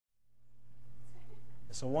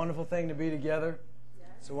It's a wonderful thing to be together.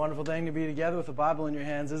 It's a wonderful thing to be together with the Bible in your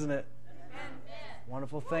hands, isn't it?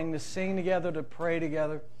 Wonderful thing to sing together, to pray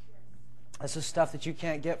together. That's the stuff that you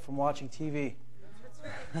can't get from watching TV.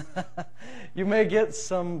 You may get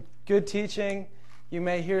some good teaching, you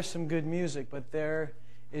may hear some good music, but there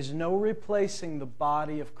is no replacing the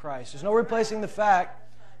body of Christ. There's no replacing the fact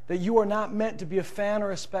that you are not meant to be a fan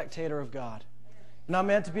or a spectator of God. You're not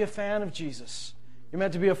meant to be a fan of Jesus. You're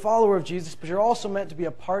meant to be a follower of Jesus, but you're also meant to be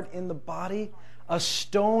a part in the body, a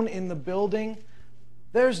stone in the building.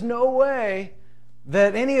 There's no way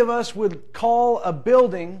that any of us would call a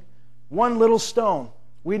building one little stone.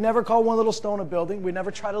 We never call one little stone a building. We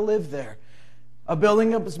never try to live there. A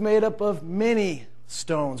building is made up of many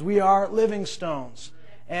stones. We are living stones.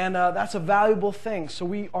 And that's a valuable thing. So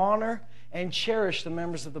we honor and cherish the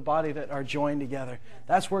members of the body that are joined together.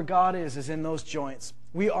 That's where God is in those joints.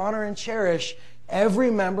 We honor and cherish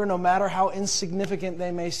every member, no matter how insignificant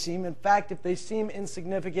they may seem. In fact, if they seem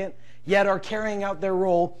insignificant, yet are carrying out their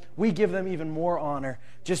role, we give them even more honor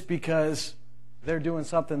just because they're doing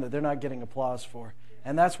something that they're not getting applause for.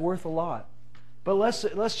 And that's worth a lot. But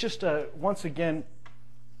let's just once again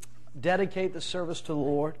dedicate the service to the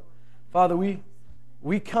Lord. Father,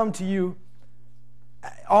 we come to you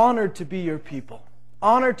honored to be your people,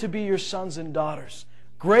 honored to be your sons and daughters,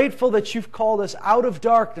 grateful that you've called us out of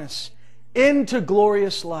darkness into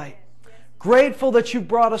glorious light, grateful that you've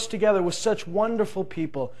brought us together with such wonderful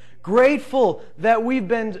people, grateful that we've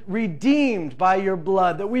been redeemed by your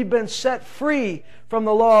blood, that we've been set free from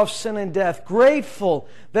the law of sin and death, grateful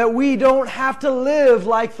that we don't have to live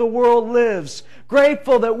like the world lives,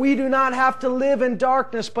 grateful that we do not have to live in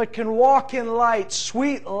darkness but can walk in light,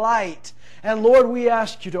 sweet light. And Lord, we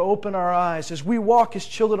ask you to open our eyes as we walk as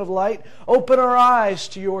children of light. Open our eyes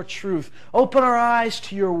to your truth. Open our eyes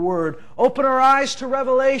to your word. Open our eyes to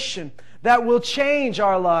revelation that will change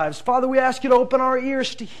our lives. Father, we ask you to open our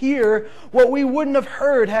ears to hear what we wouldn't have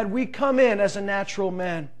heard had we come in as a natural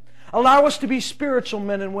man. Allow us to be spiritual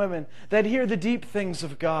men and women that hear the deep things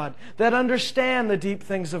of God, that understand the deep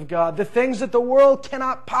things of God, the things that the world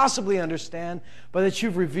cannot possibly understand, but that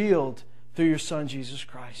you've revealed through your Son, Jesus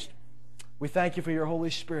Christ. We thank you for your Holy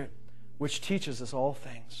Spirit, which teaches us all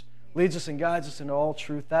things, leads us and guides us into all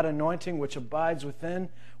truth. That anointing which abides within,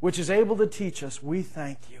 which is able to teach us, we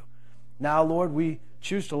thank you. Now, Lord, we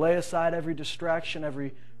choose to lay aside every distraction,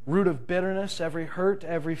 every root of bitterness, every hurt,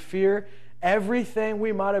 every fear, everything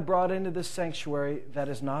we might have brought into this sanctuary that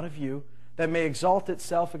is not of you, that may exalt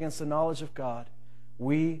itself against the knowledge of God.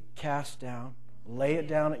 We cast down, lay it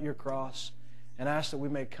down at your cross, and ask that we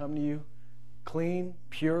may come to you clean,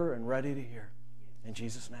 pure, and ready to hear. In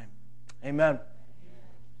Jesus' name, amen.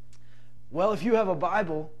 Well, if you have a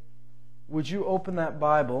Bible, would you open that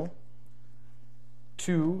Bible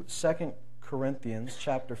to 2 Corinthians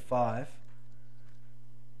chapter 5?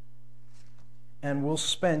 And we'll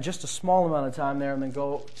spend just a small amount of time there and then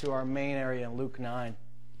go to our main area in Luke 9.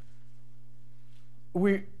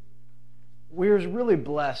 We're really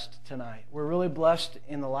blessed tonight. We're really blessed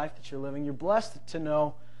in the life that you're living. You're blessed to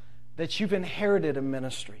know that you've inherited a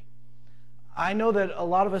ministry. I know that a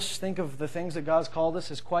lot of us think of the things that God's called us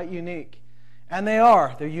as quite unique. And they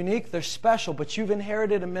are. They're unique, they're special, but you've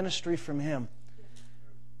inherited a ministry from Him.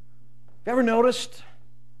 Have you ever noticed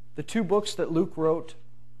the two books that Luke wrote?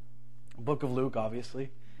 The book of Luke, obviously,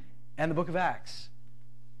 and the book of Acts.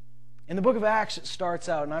 In the book of Acts, it starts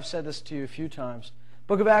out, and I've said this to you a few times.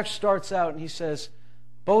 The book of Acts starts out, and he says,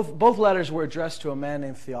 both letters were addressed to a man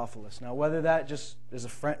named Theophilus. Now, whether that just is a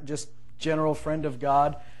friend, just general friend of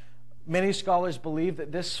God, many scholars believe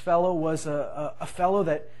that this fellow was a fellow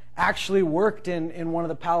that actually worked in one of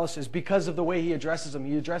the palaces because of the way he addresses them.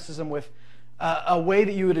 He addresses them with a way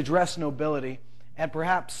that you would address nobility, and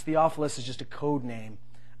perhaps Theophilus is just a code name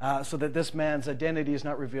so that this man's identity is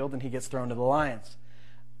not revealed and he gets thrown to the lions.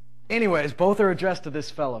 Anyways, both are addressed to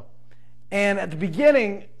this fellow. And at the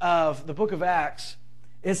beginning of the book of Acts,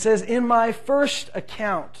 it says, "In my first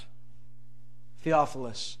account,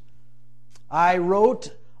 Theophilus, I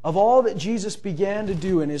wrote of all that Jesus began to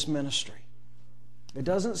do in His ministry." It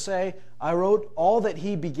doesn't say, I wrote all that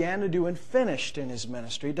He began to do and finished in His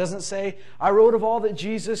ministry. It doesn't say, I wrote of all that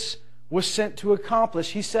Jesus was sent to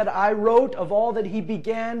accomplish. He said, I wrote of all that He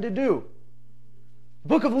began to do. The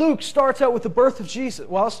book of Luke starts out with the birth of Jesus.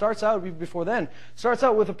 Well, it starts out before then. It starts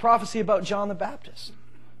out with a prophecy about John the Baptist.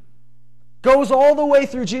 Goes all the way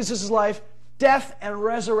through Jesus' life, death and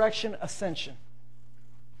resurrection, ascension.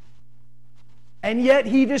 And yet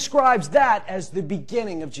he describes that as the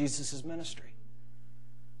beginning of Jesus' ministry.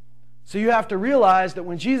 So you have to realize that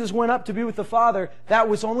when Jesus went up to be with the Father, that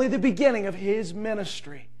was only the beginning of His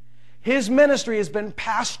ministry. His ministry has been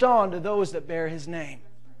passed on to those that bear His name.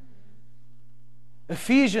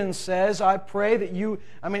 Ephesians says, I pray that you,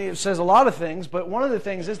 it says a lot of things, but one of the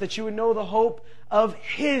things is that you would know the hope of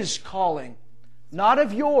His calling, not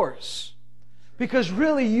of yours. Because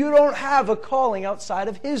really, you don't have a calling outside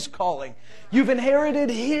of His calling. You've inherited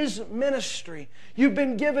His ministry. You've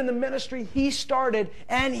been given the ministry He started,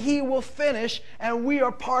 and He will finish, and we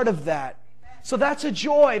are part of that. So that's a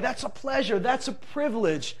joy, that's a pleasure, that's a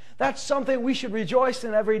privilege. That's something we should rejoice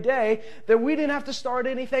in every day, that we didn't have to start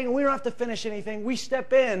anything, and we don't have to finish anything. We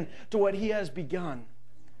step in to what He has begun.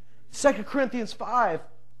 2 Corinthians 5,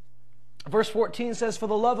 verse 14 says, For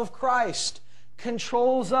the love of Christ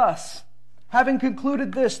controls us, having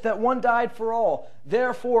concluded this, that one died for all,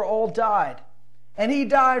 therefore all died. And He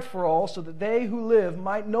died for all, so that they who live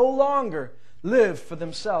might no longer live for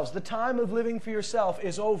themselves. The time of living for yourself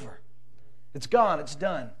is over. It's gone, it's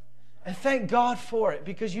done. And thank God for it,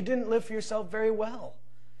 because you didn't live for yourself very well.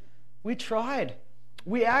 We tried.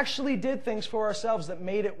 We actually did things for ourselves that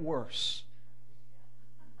made it worse.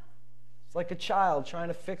 It's like a child trying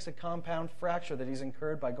to fix a compound fracture that he's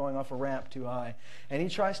incurred by going off a ramp too high. And he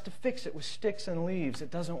tries to fix it with sticks and leaves. It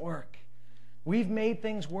doesn't work. We've made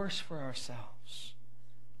things worse for ourselves.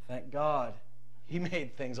 Thank God, He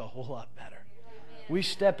made things a whole lot better. We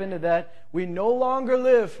step into that. We no longer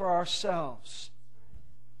live for ourselves.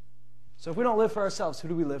 So if we don't live for ourselves, who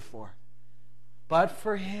do we live for? But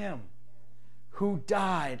for Him who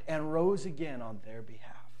died and rose again on their behalf.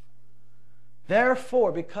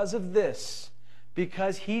 Therefore, because of this,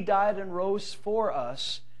 because He died and rose for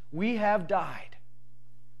us, we have died.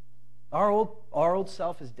 Our old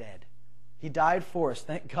self is dead. He died for us,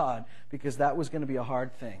 thank God, because that was going to be a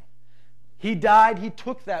hard thing. He died, He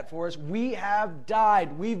took that for us. We have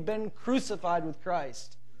died. We've been crucified with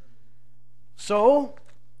Christ. So,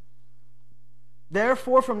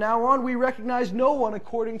 therefore, from now on, we recognize no one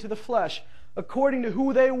according to the flesh, according to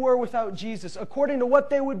who they were without Jesus, according to what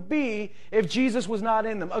they would be if Jesus was not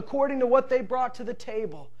in them, according to what they brought to the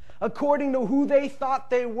table, according to who they thought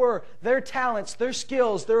they were, their talents, their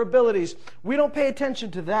skills, their abilities. We don't pay attention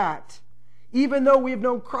to that. Even though we have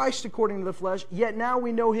known Christ according to the flesh, yet now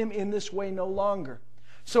we know Him in this way no longer.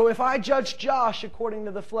 So if I judge Josh according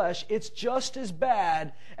to the flesh, it's just as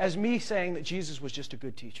bad as me saying that Jesus was just a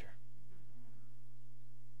good teacher.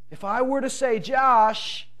 If I were to say,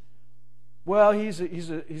 Josh, well, he's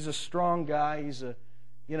a strong guy.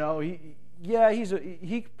 He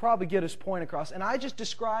could probably get his point across. And I just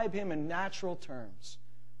describe him in natural terms.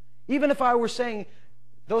 Even if I were saying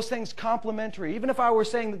those things complimentary, even if I were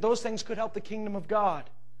saying that those things could help the kingdom of God,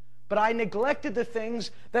 but I neglected the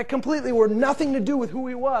things that completely were nothing to do with who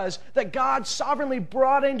he was, that God sovereignly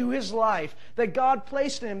brought into his life, that God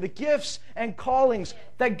placed in him, the gifts and callings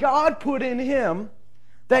that God put in him,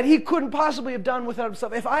 that he couldn't possibly have done without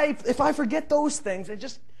himself. If I forget those things and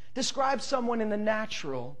just describe someone in the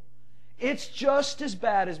natural, it's just as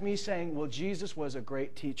bad as me saying, well, Jesus was a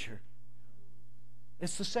great teacher.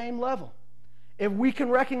 It's the same level. If we can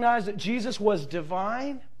recognize that Jesus was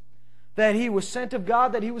divine, that He was sent of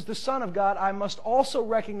God, that He was the Son of God, I must also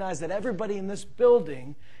recognize that everybody in this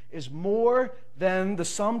building is more than the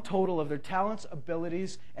sum total of their talents,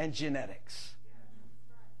 abilities, and genetics.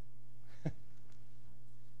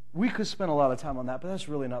 We could spend a lot of time on that, but that's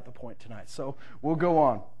really not the point tonight. So we'll go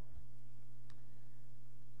on.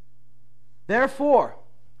 Therefore,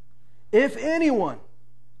 if anyone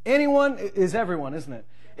is everyone, isn't it?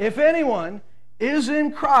 If anyone is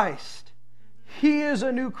in Christ, he is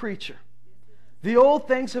a new creature. The old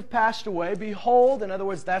things have passed away. Behold, in other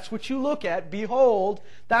words, that's what you look at. Behold,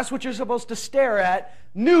 that's what you're supposed to stare at.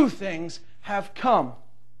 New things have come.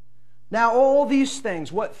 Now all these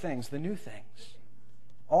things, what things? The new things.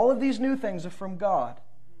 All of these new things are from God,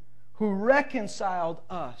 who reconciled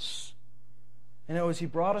us. And it was He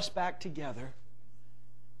brought us back together.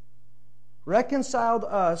 Reconciled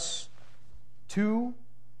us to...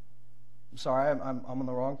 I'm sorry, I'm in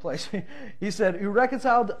the wrong place. He said, He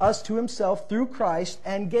reconciled us to Himself through Christ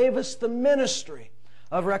and gave us the ministry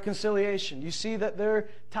of reconciliation. You see that they're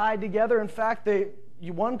tied together. In fact,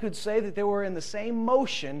 one could say that they were in the same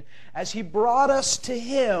motion. As He brought us to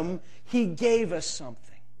Him, He gave us something.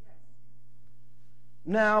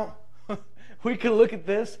 Now, we can look at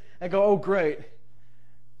this and go, oh, great.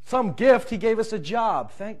 Some gift, He gave us a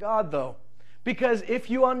job. Thank God, though. Because if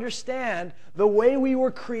you understand the way we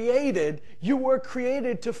were created, you were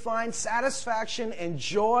created to find satisfaction and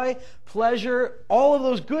joy, pleasure, all of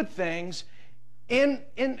those good things in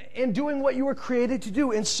doing what you were created to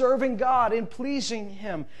do, in serving God, in pleasing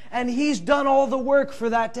Him. And He's done all the work for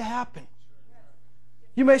that to happen.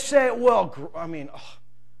 You may say, well,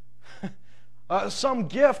 some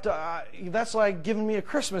gift, that's like giving me a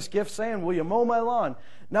Christmas gift saying, will you mow my lawn?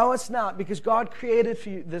 No, it's not, because God created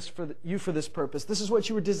you for this purpose. This is what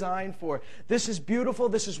you were designed for. This is beautiful.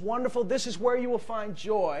 This is wonderful. This is where you will find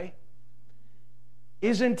joy,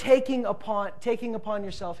 is in taking upon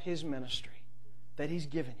yourself His ministry that He's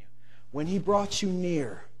given you. When He brought you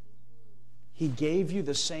near, He gave you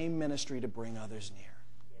the same ministry to bring others near.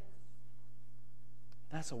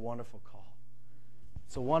 That's a wonderful call.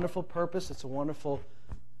 It's a wonderful purpose. It's a wonderful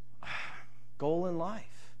goal in life.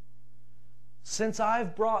 Since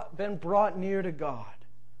I've been brought near to God,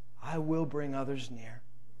 I will bring others near.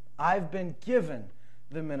 I've been given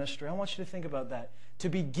the ministry. I want you to think about that. To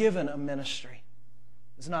be given a ministry.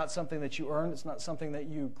 It's not something that you earned. It's not something that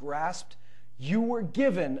you grasped. You were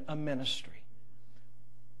given a ministry.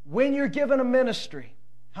 When you're given a ministry,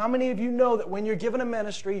 how many of you know that when you're given a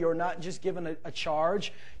ministry, you're not just given a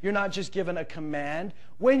charge, you're not just given a command.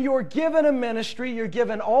 When you're given a ministry, you're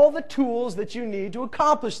given all the tools that you need to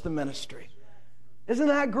accomplish the ministry. Isn't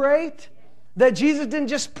that great? That Jesus didn't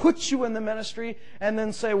just put you in the ministry and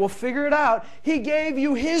then say, well, figure it out. He gave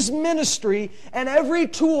you His ministry and every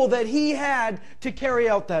tool that He had to carry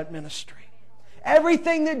out that ministry.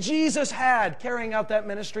 Everything that Jesus had carrying out that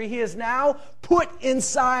ministry, He has now put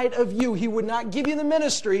inside of you. He would not give you the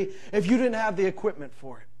ministry if you didn't have the equipment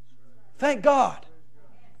for it. Thank God.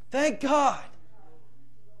 Thank God.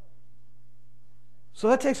 So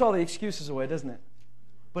that takes all the excuses away, doesn't it?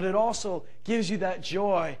 But it also gives you that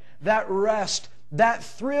joy, that rest, that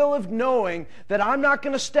thrill of knowing that I'm not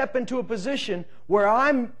going to step into a position where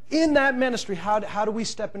I'm in that ministry. How do we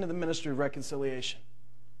step into the ministry of reconciliation?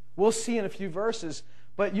 We'll see in a few verses,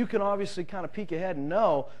 but you can obviously kind of peek ahead and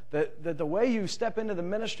know that the way you step into the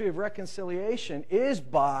ministry of reconciliation is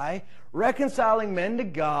by reconciling men to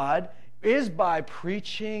God, is by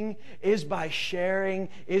preaching, is by sharing,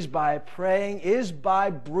 is by praying, is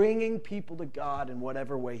by bringing people to God in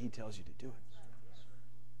whatever way He tells you to do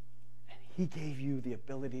it. And He gave you the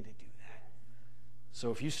ability to do that.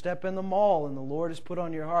 So if you step in the mall and the Lord has put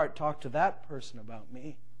on your heart, talk to that person about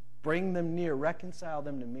me. Bring them near. Reconcile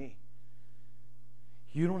them to me.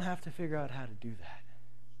 You don't have to figure out how to do that.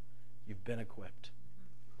 You've been equipped.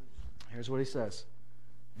 Here's what He says.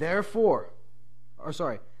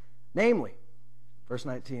 Namely, verse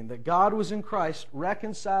 19, that God was in Christ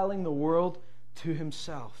reconciling the world to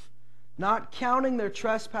Himself, not counting their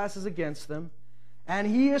trespasses against them, and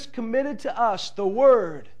He has committed to us the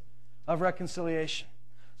word of reconciliation.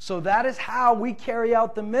 So that is how we carry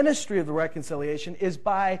out the ministry of the reconciliation, is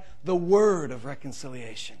by the word of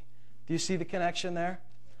reconciliation. Do you see the connection there?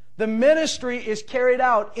 The ministry is carried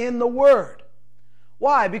out in the word.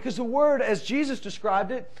 Why? Because the word, as Jesus described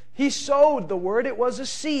it, He sowed the word. It was a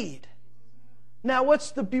seed. Now, what's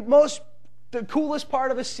the coolest part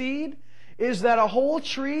of a seed? Is that a whole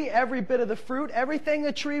tree, every bit of the fruit, everything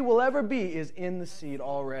a tree will ever be is in the seed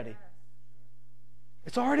already.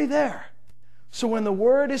 It's already there. So when the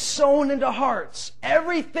word is sown into hearts,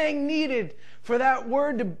 everything needed for that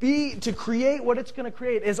word to create what it's going to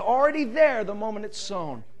create is already there the moment it's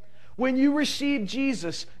sown. When you received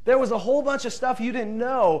Jesus, there was a whole bunch of stuff you didn't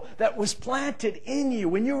know that was planted in you.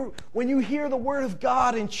 When you hear the Word of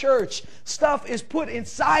God in church, stuff is put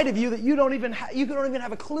inside of you that you don't even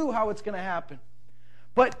have a clue how it's going to happen.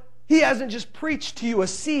 But He hasn't just preached to you a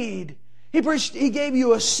seed. He gave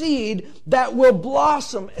you a seed that will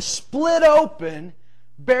blossom, split open,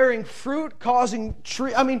 bearing fruit, causing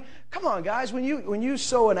tree. I mean, come on, guys. When you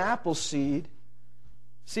sow an apple seeds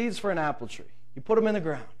for an apple tree, you put them in the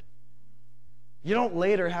ground. You don't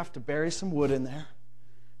later have to bury some wood in there,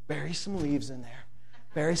 bury some leaves in there,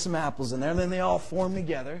 bury some apples in there, and then they all form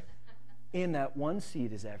together. In that one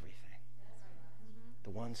seed is everything. The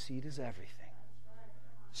one seed is everything.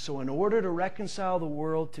 So in order to reconcile the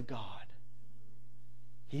world to God,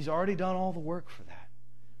 He's already done all the work for that.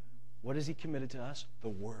 What has He committed to us? The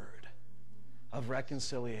word of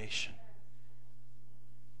reconciliation.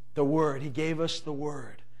 The word. He gave us the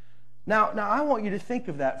word. Now I want you to think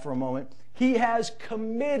of that for a moment. He has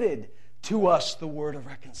committed to us the word of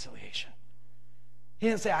reconciliation. He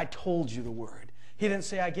didn't say, I told you the word. He didn't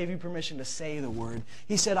say, I gave you permission to say the word.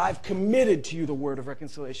 He said, I've committed to you the word of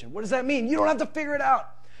reconciliation. What does that mean? You don't have to figure it out.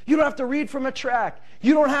 You don't have to read from a tract.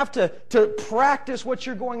 You don't have to practice what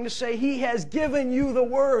you're going to say. He has given you the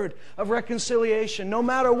word of reconciliation, no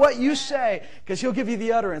matter what you say, because He'll give you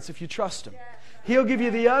the utterance if you trust Him. He'll give you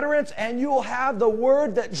the utterance, and you'll have the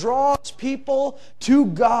word that draws people to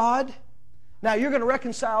God. Now, you're going to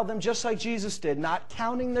reconcile them just like Jesus did, not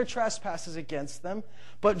counting their trespasses against them,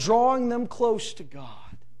 but drawing them close to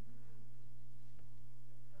God.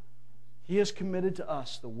 He has committed to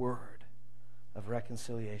us the word of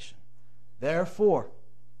reconciliation. Therefore,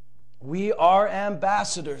 we are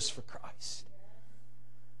ambassadors for Christ,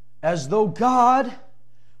 as though God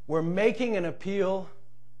were making an appeal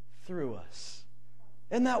through us.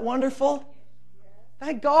 Isn't that wonderful?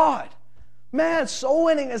 Thank God. Man, soul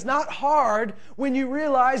winning is not hard when you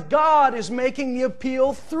realize God is making the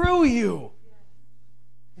appeal through you.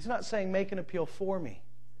 He's not saying, make an appeal for me.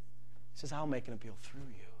 He says, I'll make an appeal through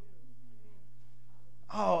you.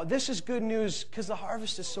 Oh, this is good news because the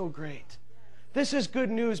harvest is so great. This is good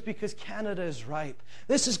news because Canada is ripe.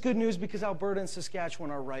 This is good news because Alberta and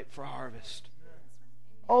Saskatchewan are ripe for harvest.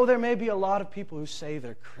 Oh, there may be a lot of people who say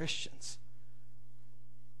they're Christians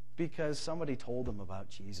because somebody told them about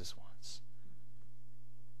Jesus once.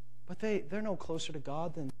 But they're no closer to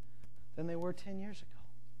God than they were 10 years ago.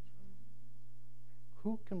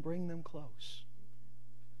 Who can bring them close?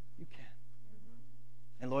 You can.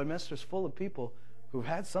 And Lloydminster is full of people who've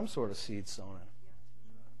had some sort of seed sown in them.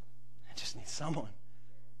 I just need someone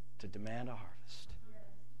to demand a harvest.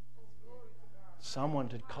 Someone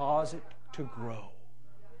to cause it to grow.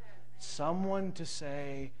 Someone to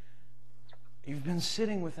say, you've been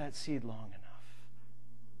sitting with that seed long enough.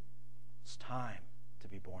 It's time to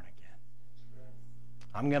be born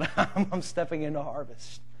again. I'm stepping into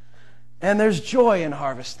harvest. And there's joy in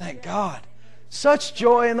harvest, thank God. Such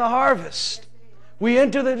joy in the harvest. We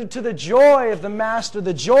enter into the joy of the Master,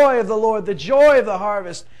 the joy of the Lord, the joy of the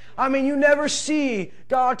harvest. I mean, you never see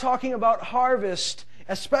God talking about harvest,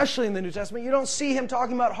 especially in the New Testament. You don't see Him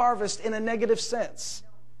talking about harvest in a negative sense.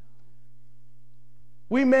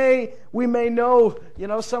 We may know,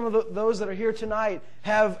 some of those that are here tonight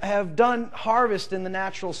have done harvest in the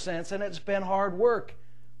natural sense, and it's been hard work.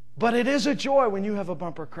 But it is a joy when you have a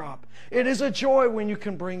bumper crop. It is a joy when you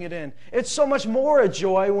can bring it in. It's so much more a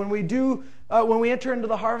joy when we enter into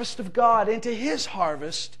the harvest of God, into His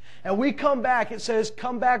harvest, and we come back. It says,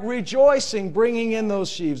 come back rejoicing, bringing in those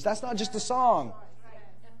sheaves. That's not just a song.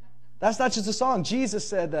 That's not just a song. Jesus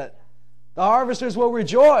said that the harvesters will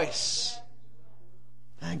rejoice.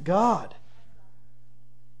 Thank God.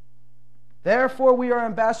 Therefore, we are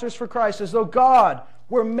ambassadors for Christ, as though God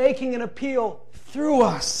were making an appeal through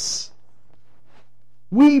us.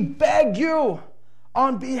 We beg you,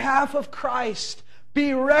 on behalf of Christ,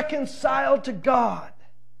 be reconciled to God.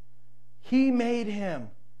 He made Him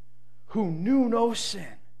who knew no sin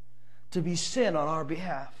to be sin on our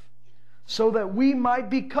behalf, so that we might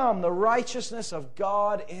become the righteousness of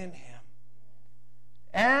God in Him.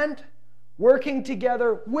 And working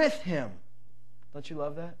together with Him. Don't you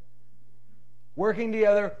love that? Working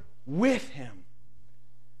together with Him.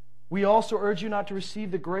 We also urge you not to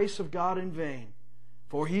receive the grace of God in vain.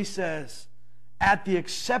 For He says, at the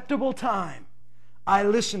acceptable time I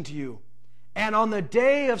listened to you, and on the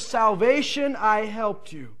day of salvation I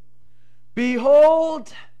helped you.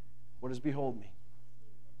 Behold, what does behold mean?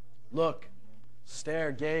 Look,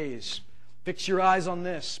 stare, gaze, fix your eyes on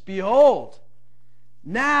this. Behold,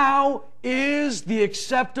 now is the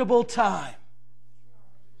acceptable time.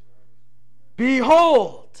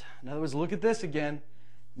 Behold, in other words, look at this again.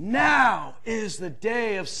 Now is the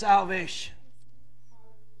day of salvation.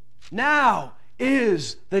 Now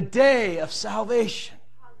is the day of salvation.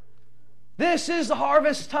 This is the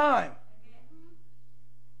harvest time.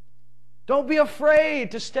 Don't be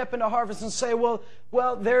afraid to step into harvest and say, well,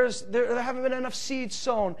 there haven't been enough seeds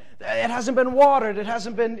sown. It hasn't been watered. It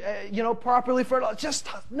hasn't been, properly fertilized. Just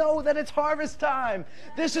know that it's harvest time.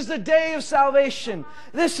 This is the day of salvation.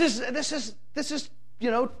 This is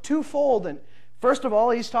twofold. And first of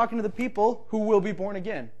all, He's talking to the people who will be born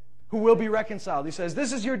again, who will be reconciled. He says,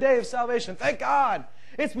 this is your day of salvation. Thank God.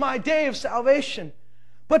 It's my day of salvation.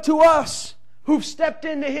 But to us who've stepped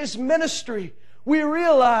into His ministry, we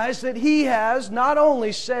realize that He has not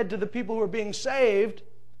only said to the people who are being saved,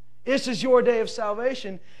 this is your day of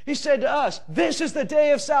salvation. He said to us, this is the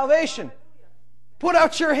day of salvation. Put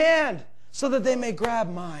out your hand so that they may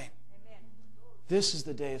grab mine. This is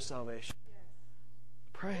the day of salvation.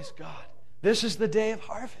 Praise God. This is the day of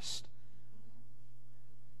harvest.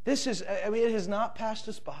 It has not passed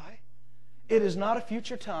us by. It is not a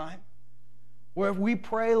future time where if we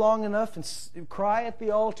pray long enough and cry at the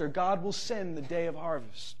altar, God will send the day of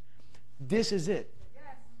harvest. This is it.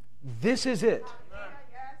 This is it.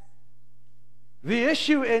 The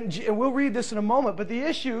issue, and we'll read this in a moment, but the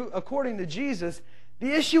issue, according to Jesus,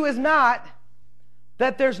 the issue is not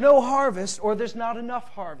that there's no harvest or there's not enough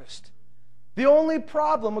harvest. The only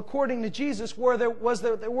problem, according to Jesus, was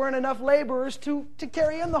that there weren't enough laborers to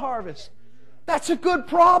carry in the harvest. That's a good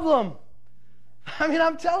problem. I mean,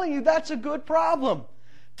 I'm telling you, that's a good problem.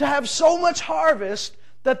 To have so much harvest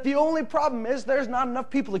that the only problem is there's not enough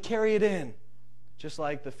people to carry it in. just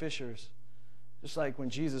like the fishers. Just like when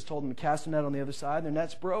Jesus told them to cast a net on the other side, their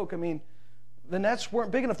nets broke. I mean, the nets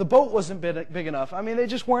weren't big enough. The boat wasn't big enough. I mean, they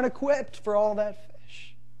just weren't equipped for all that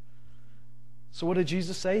fish. So what did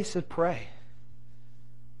Jesus say? He said, pray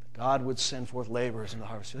that God would send forth laborers in the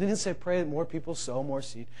harvest. He didn't say pray that more people sow more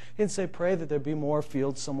seed. He didn't say pray that there be more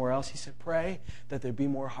fields somewhere else. He said pray that there be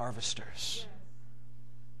more harvesters.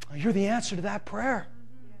 You're the answer to that prayer.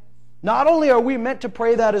 Not only are we meant to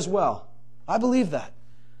pray that as well. I believe that.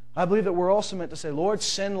 I believe that we're also meant to say, Lord,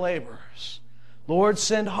 send laborers. Lord,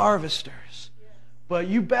 send harvesters. But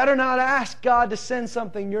you better not ask God to send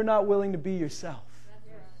something you're not willing to be yourself.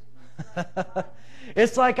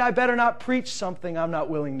 It's like I better not preach something I'm not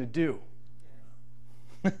willing to do.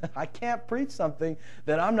 I can't preach something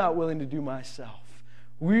that I'm not willing to do myself.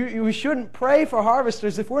 We shouldn't pray for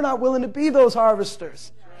harvesters if we're not willing to be those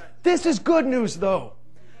harvesters. This is good news, though.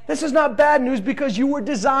 This is not bad news because you were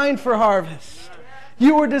designed for harvest.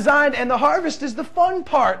 You were designed, and the harvest is the fun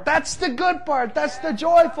part. That's the good part. That's the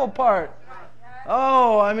joyful part.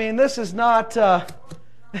 Oh, I mean, this is not a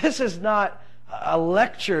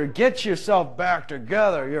lecture. Get yourself back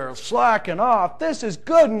together. You're slacking off. This is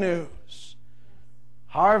good news.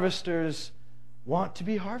 Harvesters want to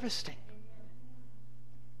be harvesting.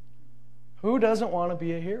 Who doesn't want to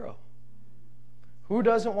be a hero? Who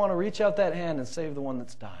doesn't want to reach out that hand and save the one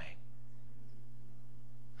that's dying?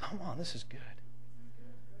 Come on, this is good.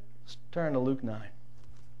 Let's turn to Luke 9.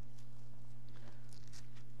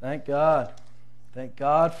 Thank God. Thank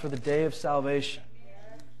God for the day of salvation.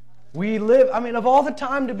 We live, of all the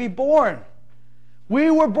time to be born, we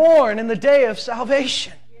were born in the day of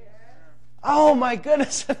salvation. Oh my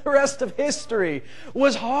goodness, the rest of history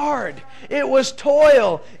was hard. It was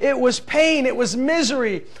toil. It was pain. It was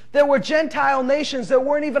misery. There were Gentile nations that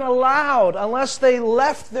weren't even allowed unless they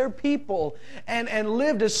left their people and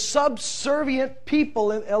lived as subservient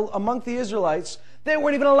people among the Israelites. They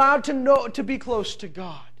weren't even allowed to be close to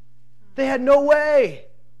God. They had no way.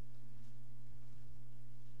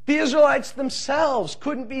 The Israelites themselves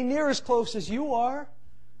couldn't be near as close as you are.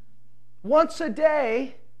 Once a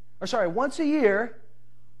year,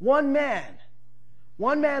 one man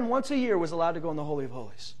once a year was allowed to go in the Holy of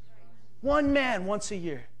Holies. One man once a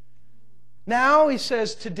year. Now, he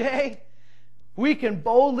says, today, we can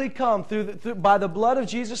boldly come by the blood of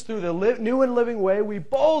Jesus, through the new and living way, we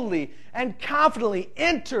boldly and confidently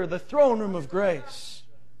enter the throne room of grace.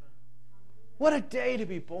 What a day to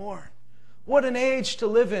be born. What an age to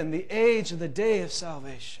live in, the age of the day of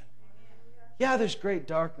salvation. Yeah, there's great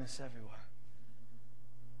darkness everywhere.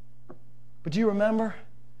 But do you remember?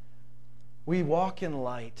 We walk in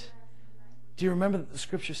light. Do you remember that the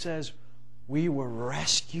Scripture says we were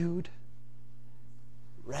rescued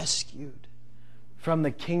from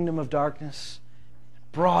the kingdom of darkness,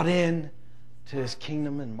 brought in to His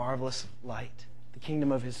kingdom and marvelous light, the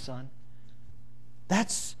kingdom of His Son?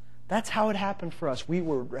 That's how it happened for us. We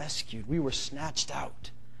were rescued. We were snatched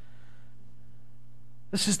out.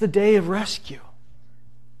 This is the day of rescue.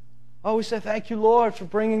 Oh, we say, thank you, Lord, for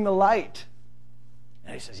bringing the light.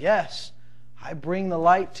 And He says, yes, I bring the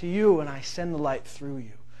light to you and I send the light through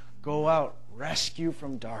you. Go out, rescue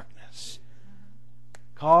from darkness.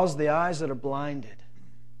 Cause the eyes that are blinded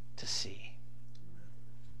to see.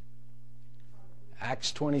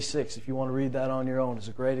 Acts 26, if you want to read that on your own, is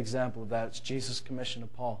a great example of that. It's Jesus' commission to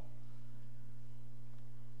Paul.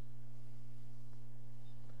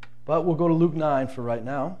 But we'll go to Luke 9 for right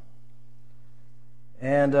now.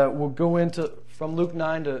 And we'll go from Luke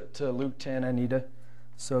 9 to Luke 10, Anita.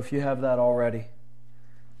 So if you have that already.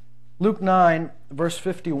 Luke 9, verse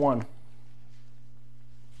 51.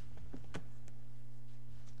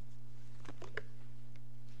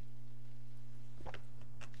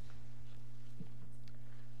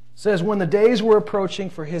 Says, when the days were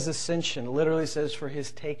approaching for His ascension, it literally says for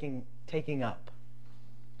His taking up,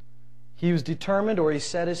 He was determined, or He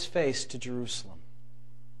set His face to Jerusalem.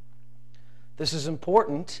 This is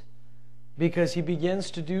important because He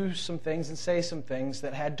begins to do some things and say some things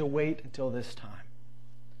that had to wait until this time.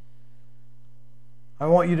 I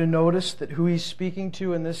want you to notice that who He's speaking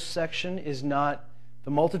to in this section is not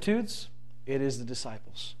the multitudes, it is the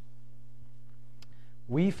disciples.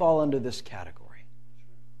 We fall under this category.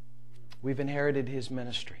 We've inherited His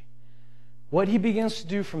ministry. What He begins to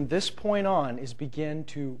do from this point on is begin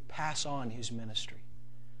to pass on His ministry.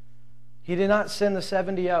 He did not send the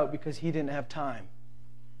 70 out because He didn't have time.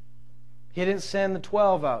 He didn't send the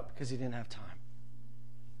 12 out because He didn't have time.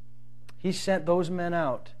 He sent those men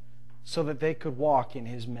out so that they could walk in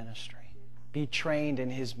His ministry, be trained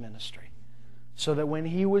in His ministry, so that when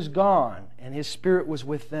He was gone and His Spirit was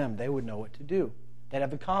with them, they would know what to do. They'd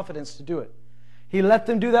have the confidence to do it. He let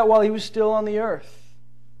them do that while He was still on the earth.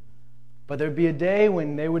 But there'd be a day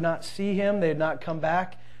when they would not see Him, they'd not come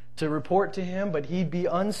back to report to Him, but He'd be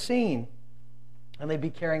unseen, and they'd be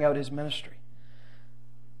carrying out His ministry.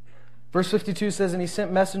 Verse 52 says, and He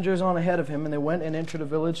sent messengers on ahead of Him, and they went and entered a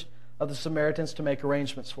village of the Samaritans to make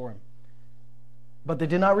arrangements for Him. But they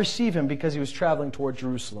did not receive Him because He was traveling toward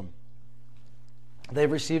Jerusalem.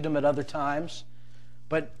 They've received Him at other times,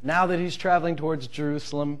 but now that He's traveling towards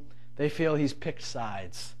Jerusalem, they feel He's picked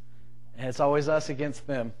sides. And it's always us against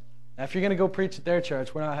them. Now, if you're going to go preach at their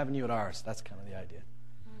church, we're not having you at ours. That's kind of the idea.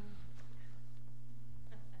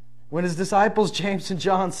 When His disciples, James and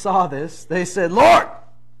John, saw this, they said, Lord,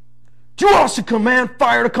 do you also command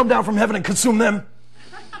fire to come down from heaven and consume them?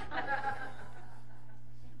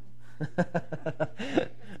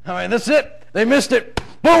 I mean, that's it. They missed it.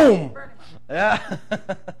 Boom. Yeah.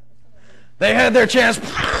 They had their chance.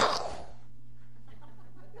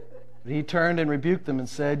 But He turned and rebuked them and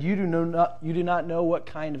said, you do not know what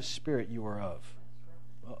kind of spirit you are of.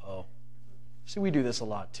 Uh-oh. See, we do this a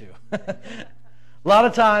lot too. A lot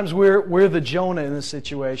of times we're the Jonah in this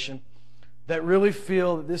situation that really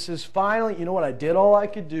feel that this is finally, you know what, I did all I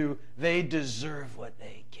could do. They deserve what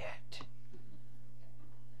they get.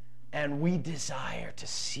 And we desire to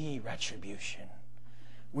see retribution.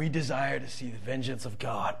 We desire to see the vengeance of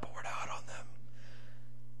God poured out on them.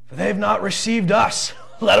 For they've not received us.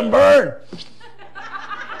 Let them burn.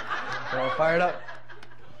 They're all fired up.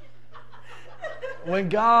 When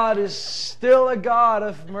God is still a God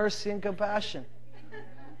of mercy and compassion.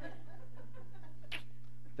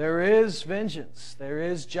 There is vengeance. There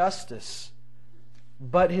is justice.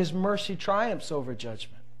 But His mercy triumphs over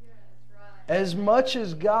judgment. As much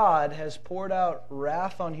as God has poured out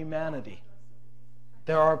wrath on humanity,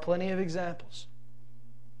 there are plenty of examples.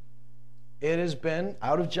 It has been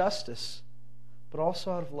out of justice, but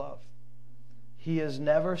also out of love. He has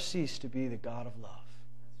never ceased to be the God of love.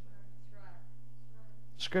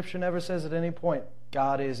 Scripture never says at any point,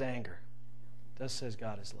 God is anger. It does says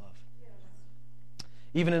God is love.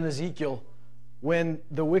 Even in Ezekiel, when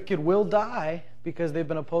the wicked will die because they've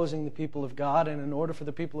been opposing the people of God, and in order for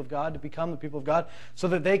the people of God to become the people of God so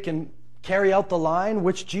that they can carry out the line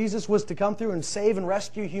which Jesus was to come through and save and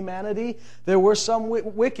rescue humanity, there were some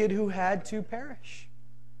wicked who had to perish.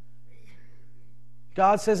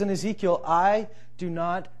 God says in Ezekiel, I do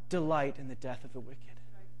not delight in the death of the wicked.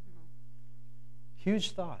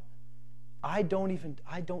 Huge thought. I don't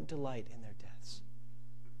delight in their deaths.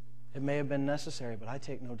 It may have been necessary, but I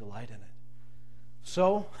take no delight in it.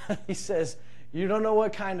 So, He says, you don't know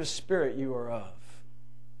what kind of spirit you are of.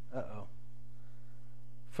 Uh-oh.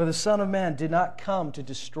 For the Son of Man did not come to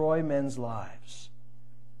destroy men's lives,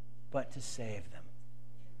 but to save them.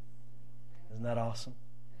 Isn't that awesome?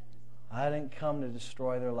 I didn't come to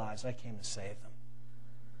destroy their lives. I came to save them.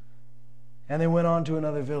 And they went on to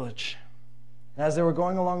another village. As they were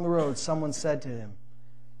going along the road, someone said to Him,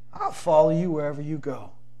 I'll follow you wherever you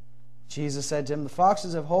go. Jesus said to him, the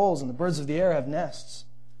foxes have holes and the birds of the air have nests.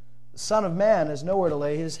 The Son of Man has nowhere to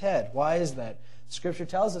lay His head. Why is that? Scripture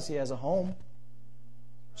tells us He has a home.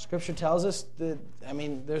 Scripture tells us that,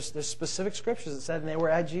 there's specific scriptures that said they were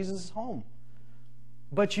at Jesus' home.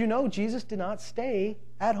 But you know, Jesus did not stay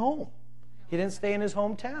at home. He didn't stay in His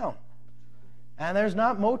hometown. And there's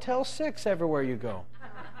not Motel 6 everywhere you go.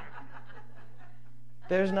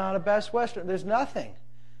 There's not a Best Western. There's nothing.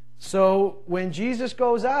 So when Jesus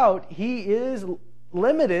goes out, He is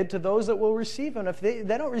limited to those that will receive Him. If they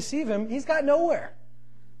don't receive Him, He's got nowhere.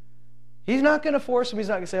 He's not going to force them. He's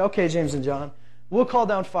not going to say, okay, James and John, we'll call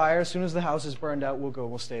down fire. As soon as the house is burned out,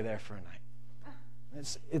 we'll stay there for a night.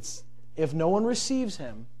 It's if no one receives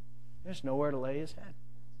Him, there's nowhere to lay His head.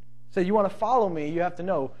 So you want to follow me, you have to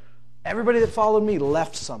know, everybody that followed me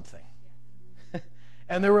left something.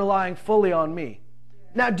 And they're relying fully on me.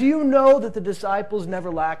 Now, do you know that the disciples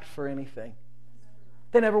never lacked for anything?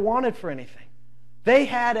 They never wanted for anything. They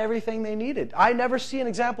had everything they needed. I never see an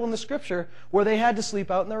example in the Scripture where they had to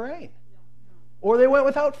sleep out in the rain. Or they went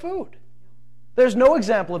without food. There's no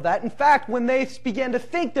example of that. In fact, when they began to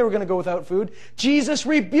think they were going to go without food, Jesus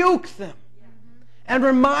rebuked them and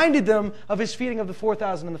reminded them of His feeding of the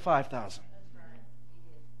 4,000 and the 5,000.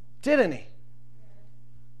 Didn't He?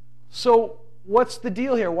 So, what's the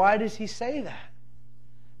deal here? Why does He say that?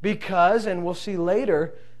 Because, and we'll see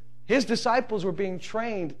later, His disciples were being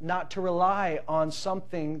trained not to rely on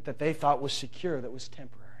something that they thought was secure, that was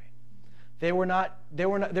temporary. They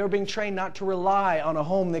were being trained not to rely on a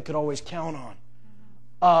home they could always count on,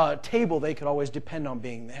 a table they could always depend on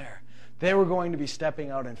being there. They were going to be stepping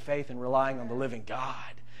out in faith and relying on the living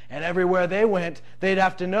God. And everywhere they went, they'd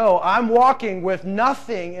have to know, I'm walking with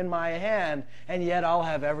nothing in my hand, and yet I'll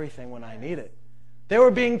have everything when I need it. They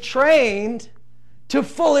were being trained to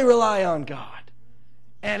fully rely on God.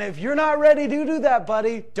 And if you're not ready to do that,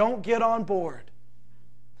 buddy, don't get on board.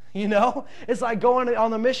 You know? It's like going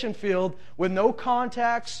on the mission field with no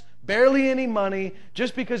contacts, barely any money,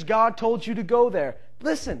 just because God told you to go there.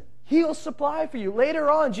 Listen, He'll supply for you.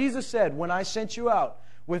 Later on, Jesus said, when I sent you out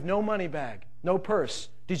with no money bag, no purse,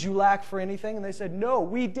 did you lack for anything? And they said, no,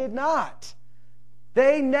 we did not.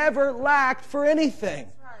 They never lacked for anything.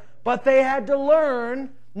 But they had to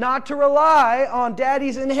learn not to rely on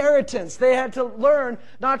daddy's inheritance. They had to learn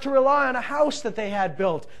not to rely on a house that they had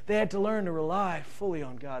built. They had to learn to rely fully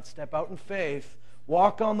on God. Step out in faith,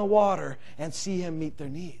 walk on the water, and see Him meet their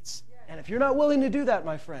needs. And if you're not willing to do that,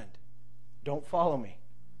 my friend, don't follow me.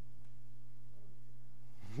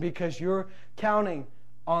 Because you're counting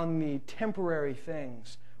on the temporary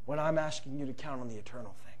things when I'm asking you to count on the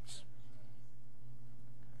eternal things.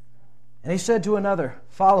 And he said to another,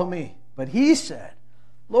 follow me. But he said,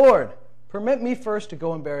 Lord, permit me first to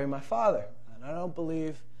go and bury my father. And I don't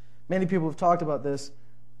believe, many people have talked about this,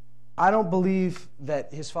 I don't believe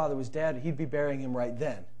that his father was dead. He'd be burying him right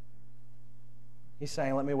then. He's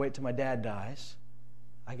saying, let me wait till my dad dies.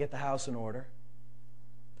 I get the house in order.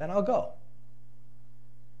 Then I'll go.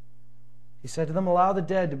 He said to them, allow the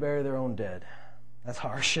dead to bury their own dead. That's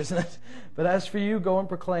harsh, isn't it? But as for you, go and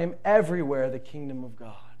proclaim everywhere the kingdom of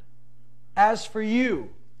God. As for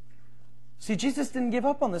you. See, Jesus didn't give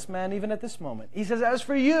up on this man even at this moment. He says, as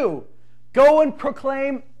for you, go and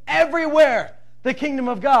proclaim everywhere the kingdom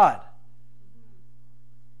of God.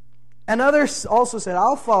 And others also said,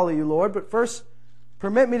 I'll follow you, Lord, but first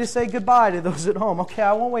permit me to say goodbye to those at home. Okay,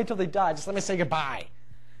 I won't wait till they die. Just let me say goodbye.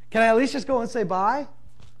 Can I at least just go and say bye?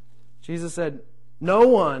 Jesus said, no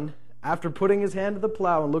one, after putting his hand to the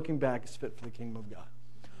plow and looking back, is fit for the kingdom of God.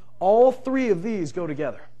 All three of these go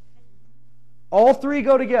together. All three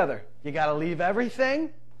go together. You got to leave everything.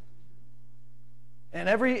 In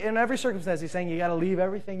every circumstance, he's saying you got to leave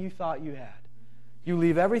everything you thought you had. You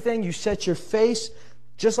leave everything. You set your face,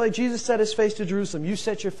 just like Jesus set his face to Jerusalem. You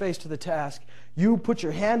set your face to the task. You put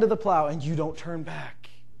your hand to the plow, and you don't turn back.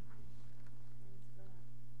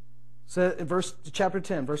 So, chapter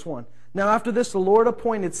 10, verse 1. Now after this, the Lord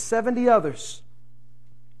appointed 70 others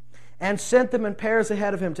and sent them in pairs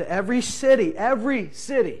ahead of him to every city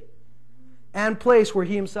and place where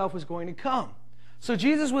he himself was going to come. So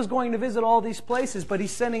Jesus was going to visit all these places, but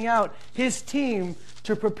he's sending out his team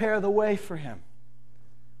to prepare the way for him.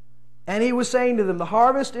 And he was saying to them, the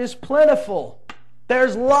harvest is plentiful.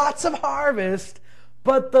 There's lots of harvest,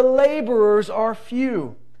 but the laborers are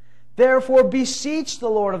few. Therefore, beseech the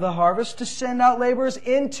Lord of the harvest to send out laborers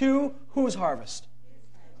into whose harvest?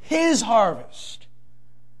 His harvest.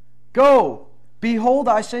 Go, behold,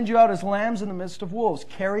 I send you out as lambs in the midst of wolves.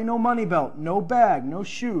 Carry no money belt, no bag, no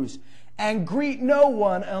shoes, and greet no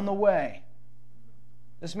one on the way.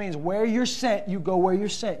 This means where you're sent, you go where you're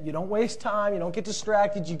sent. You don't waste time, you don't get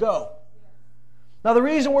distracted, you go. Now, the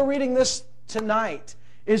reason we're reading this tonight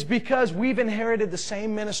is because we've inherited the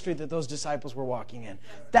same ministry that those disciples were walking in.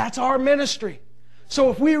 That's our ministry.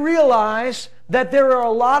 So if we realize that there's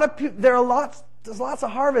lots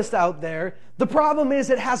of harvest out there, the problem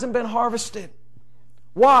is it hasn't been harvested.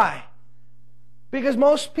 Why? Because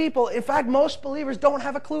most people, in fact, most believers don't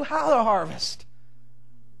have a clue how to harvest.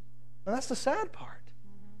 And that's the sad part.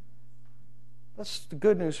 That's the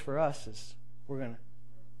good news for us is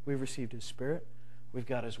we've received His Spirit. We've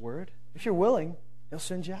got His Word. If you're willing, He'll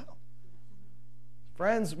send you out.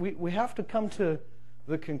 Friends, we have to come to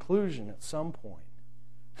the conclusion at some point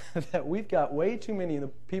that we've got way too many of the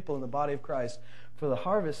people in the body of Christ for the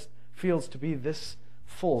harvest fields to be this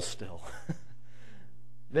full still.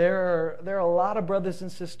 There are a lot of brothers and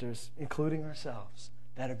sisters, including ourselves,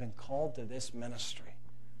 that have been called to this ministry.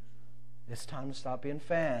 It's time to stop being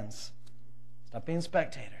fans. Stop being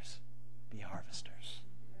spectators. Be harvesters.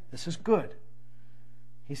 This is good.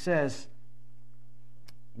 He says,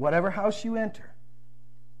 whatever house you enter,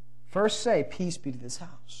 first say, peace be to this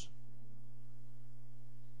house.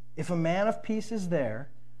 If a man of peace is there,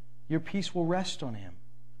 your peace will rest on him.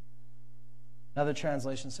 Another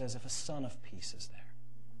translation says, if a son of peace is there,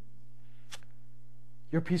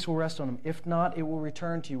 your peace will rest on him. If not, it will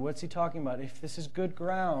return to you. What's he talking about? If this is good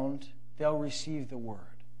ground, they'll receive the word.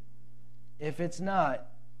 If it's not,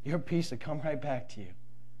 your peace will come right back to you.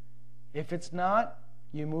 If it's not,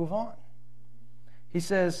 you move on. He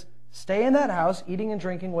says, stay in that house, eating and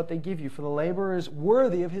drinking what they give you, for the laborer is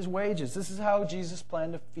worthy of his wages. This is how Jesus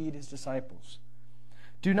planned to feed his disciples.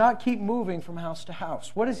 Do not keep moving from house to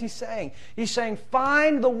house. What is he saying? He's saying,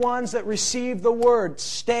 find the ones that receive the word.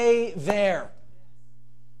 Stay there.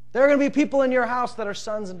 There are going to be people in your house that are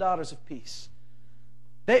sons and daughters of peace.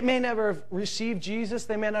 They may never have received Jesus.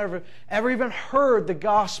 They may never have ever even heard the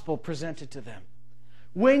gospel presented to them.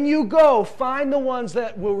 When you go, find the ones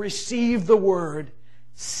that will receive the word.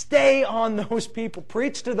 Stay on those people.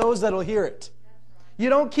 Preach to those that will hear it. You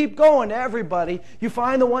don't keep going to everybody. You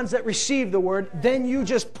find the ones that receive the word. Then you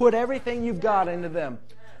just put everything you've got into them.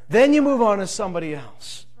 Then you move on to somebody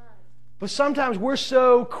else. But sometimes we're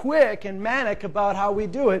so quick and manic about how we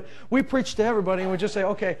do it. We preach to everybody and we just say,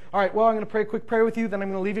 okay, all right, well, I'm going to pray a quick prayer with you, then I'm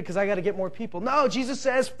going to leave you because I got to get more people. No, Jesus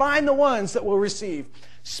says, find the ones that will receive.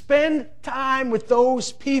 Spend time with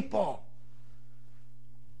those people.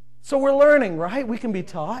 So we're learning, right? We can be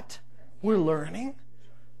taught. We're learning.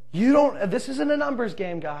 This isn't a numbers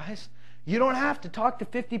game, guys. You don't have to talk to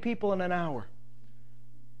 50 people in an hour.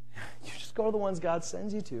 You just go to the ones God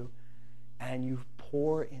sends you to and you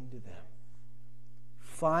pour into them.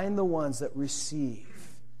 Find the ones that receive.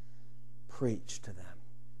 Preach to them.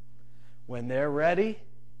 When they're ready,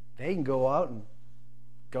 they can go out and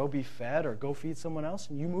go be fed or go feed someone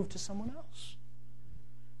else, and you move to someone else.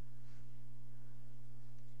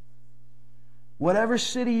 Whatever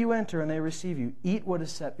city you enter and they receive you, eat what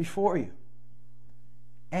is set before you,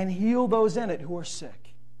 and heal those in it who are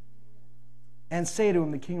sick. And say to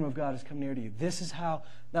them, the kingdom of God has come near to you. This is how.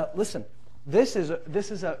 Now, listen. This is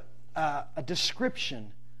a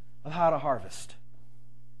description of how to harvest.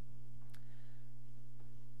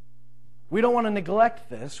 We don't want to neglect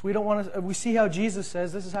this. We don't want to. We see how Jesus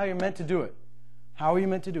says this is how you're meant to do it. How are you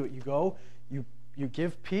meant to do it? You go. You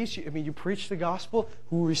give peace. You preach the gospel.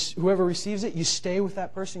 Whoever receives it, you stay with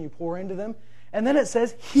that person. You pour into them, and then it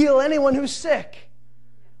says, heal anyone who's sick.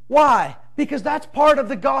 Why? Because that's part of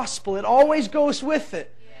the gospel. It always goes with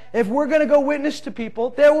it. If we're going to go witness to people,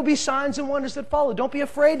 there will be signs and wonders that follow. Don't be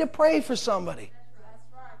afraid to pray for somebody.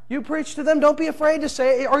 You preach to them. Don't be afraid to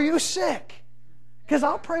say, are you sick? Because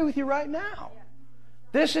I'll pray with you right now.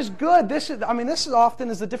 This is good. This is often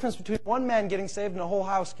the difference between one man getting saved and a whole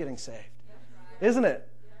house getting saved. Isn't it?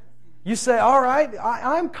 You say, all right,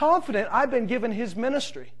 I'm confident I've been given his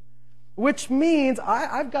ministry. Which means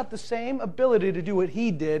I've got the same ability to do what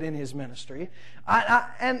he did in his ministry.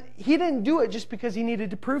 And he didn't do it just because he needed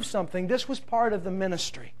to prove something. This was part of the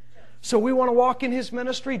ministry. So we want to walk in his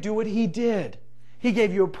ministry, do what he did. He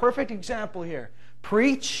gave you a perfect example here.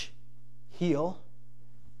 Preach, heal,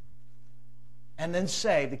 and then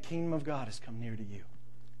say, the kingdom of God has come near to you.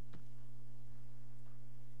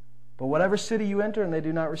 But whatever city you enter and they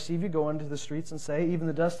do not receive you, go into the streets and say, even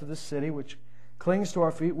the dust of this city, which clings to our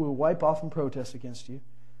feet, we will wipe off and protest against you.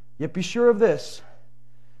 Yet be sure of this,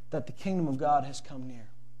 that the kingdom of God has come near.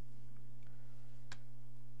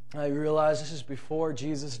 I realize this is before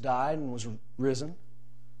Jesus died and was risen.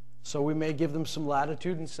 So we may give them some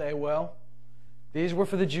latitude and say, well, these were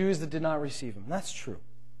for the Jews that did not receive him. That's true.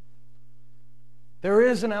 There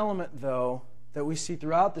is an element, though, that we see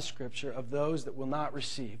throughout the Scripture of those that will not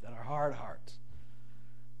receive, that are hard hearts.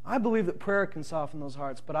 I believe that prayer can soften those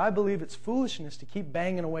hearts, but I believe it's foolishness to keep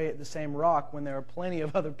banging away at the same rock when there are plenty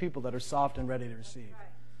of other people that are soft and ready to receive.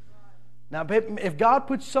 Now, if God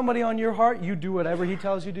puts somebody on your heart, you do whatever he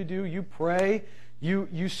tells you to do. You pray.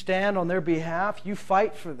 You stand on their behalf. You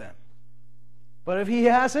fight for them. But if he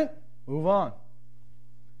hasn't, move on.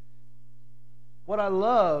 What I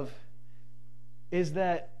love is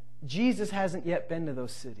that Jesus hasn't yet been to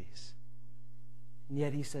those cities. And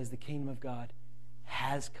yet he says the kingdom of God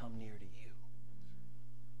has come near to you.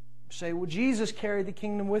 You say, well, Jesus carried the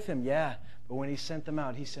kingdom with him. Yeah, but when he sent them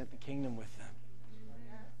out, he sent the kingdom with them.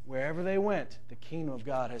 Wherever they went, the kingdom of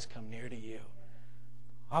God has come near to you.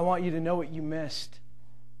 I want you to know what you missed.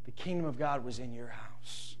 The kingdom of God was in your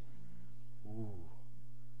house. Ooh.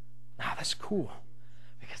 Now that's cool,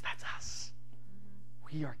 because that's us.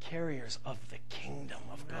 We are carriers of the kingdom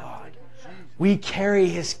of God. We carry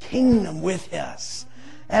his kingdom with us.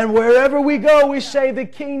 And wherever we go, we say, the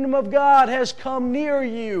kingdom of God has come near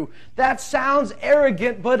you. That sounds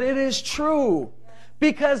arrogant, but it is true.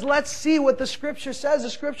 Because let's see what the Scripture says. The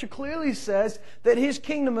Scripture clearly says that his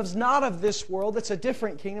kingdom is not of this world. It's a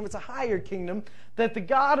different kingdom. It's a higher kingdom. That the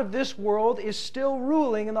God of this world is still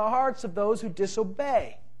ruling in the hearts of those who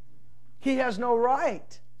disobey. He has no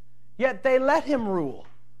right. Yet they let him rule.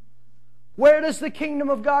 Where does the kingdom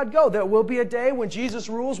of God go? There will be a day when Jesus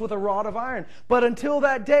rules with a rod of iron. But until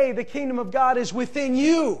that day, the kingdom of God is within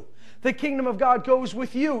you. The kingdom of God goes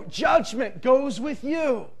with you. Judgment goes with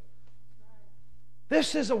you.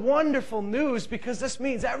 This is a wonderful news, because this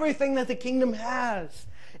means everything that the kingdom has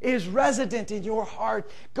is resident in your heart,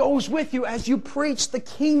 goes with you. As you preach, the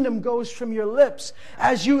kingdom goes from your lips.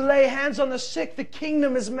 As you lay hands on the sick, the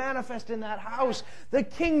kingdom is manifest in that house. The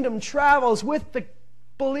kingdom travels with the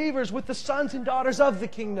believers, with the sons and daughters of the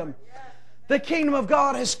kingdom. The kingdom of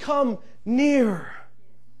God has come near.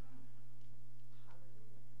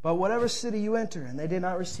 But whatever city you enter, and they did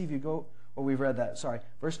not receive you, go... Well, we've read that. Sorry.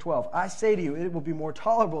 Verse 12. I say to you, it will be more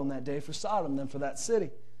tolerable in that day for Sodom than for that city.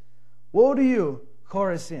 Woe to you,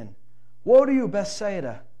 Chorazin! Woe to you,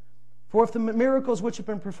 Bethsaida! For if the miracles which have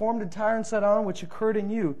been performed in Tyre and Sidon, which occurred in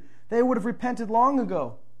you, they would have repented long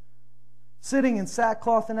ago, sitting in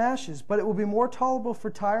sackcloth and ashes. But it will be more tolerable for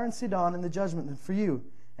Tyre and Sidon in the judgment than for you.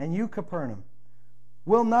 And you, Capernaum,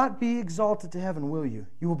 will not be exalted to heaven, will you?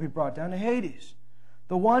 You will be brought down to Hades.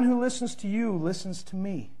 The one who listens to you listens to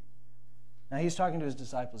me. Now he's talking to his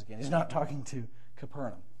disciples again. He's not talking to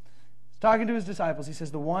Capernaum. He's talking to his disciples. He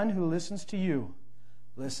says, the one who listens to you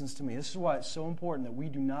listens to me. This is why it's so important that we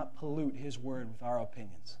do not pollute his word with our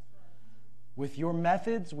opinions. With your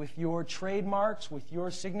methods, with your trademarks, with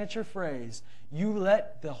your signature phrase, you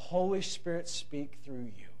let the Holy Spirit speak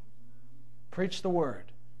through you. Preach the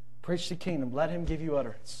word. Preach the kingdom. Let him give you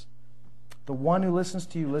utterance. The one who listens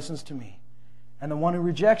to you listens to me. And the one who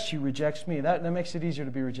rejects you rejects me. That makes it easier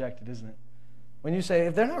to be rejected, isn't it? When you say,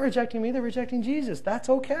 if they're not rejecting me, they're rejecting Jesus. That's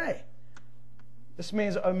okay. This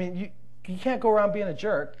means, you can't go around being a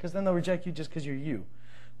jerk, because then they'll reject you just because you're you.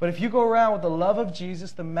 But if you go around with the love of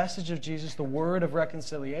Jesus, the message of Jesus, the word of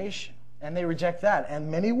reconciliation, and they reject that, and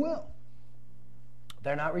many will,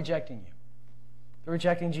 they're not rejecting you. They're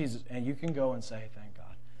rejecting Jesus. And you can go and say, thank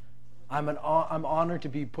God. I'm honored to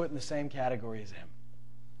be put in the same category as him.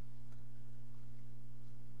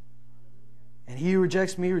 And he who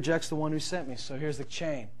rejects me rejects the one who sent me. So here's the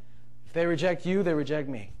chain. If they reject you, they reject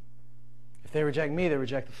me. If they reject me, they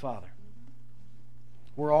reject the Father.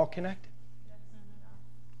 We're all connected.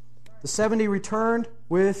 The 70 returned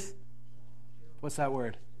with, what's that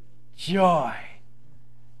word? Joy.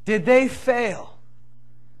 Did they fail?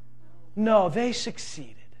 No, they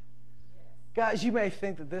succeeded. Guys, you may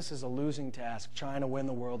think that this is a losing task, trying to win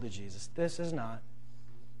the world to Jesus. This is not.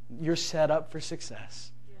 You're set up for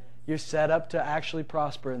success. You're set up to actually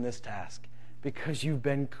prosper in this task because you've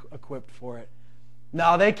been equipped for it.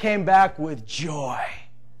 Now, they came back with joy.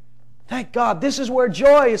 Thank God. This is where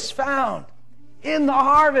joy is found, in the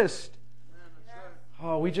harvest.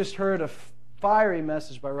 Oh, we just heard a fiery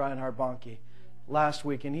message by Reinhard Bonnke last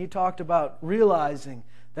week, and he talked about realizing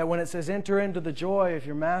that when it says, enter into the joy of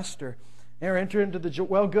your master, or enter into the joy,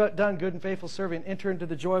 well done, good and faithful servant, enter into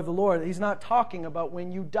the joy of the Lord. He's not talking about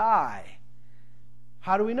when you die.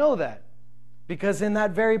 How do we know that? Because in that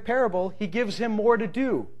very parable, he gives him more to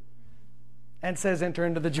do and says, enter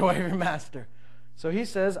into the joy of your master. So he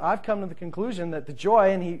says, I've come to the conclusion that the joy,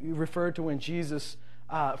 and he referred to when Jesus,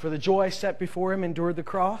 for the joy set before him, endured the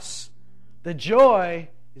cross. The joy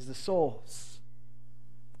is the souls.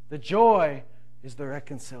 The joy is the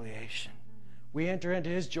reconciliation. We enter into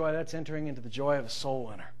his joy, that's entering into the joy of a soul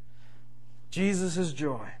winner. Jesus'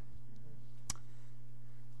 joy.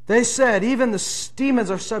 They said, even the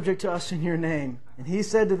demons are subject to us in your name. And he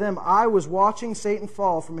said to them, I was watching Satan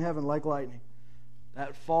fall from heaven like lightning.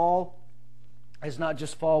 That fall is not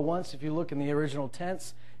just fall once. If you look in the original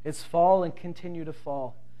tense, it's fall and continue to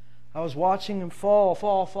fall. I was watching him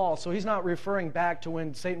fall. So he's not referring back to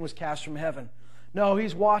when Satan was cast from heaven. No,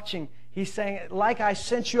 he's watching. He's saying, like I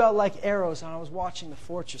sent you out like arrows, and I was watching the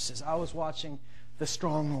fortresses. I was watching the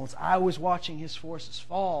strongholds. I was watching his forces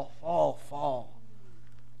fall.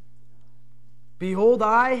 Behold,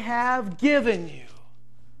 I have given you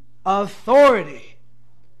authority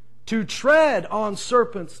to tread on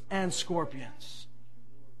serpents and scorpions.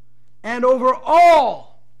 And over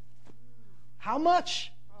all, how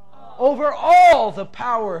much? Over all the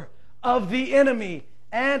power of the enemy.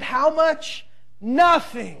 And how much?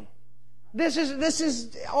 Nothing. This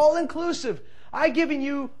is all inclusive. I've given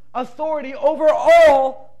you authority over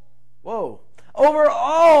all, over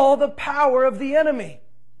all the power of the enemy.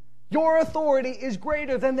 Your authority is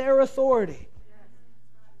greater than their authority.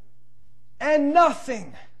 And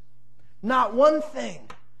nothing, not one thing,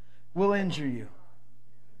 will injure you.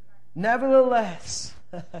 Nevertheless,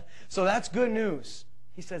 so that's good news.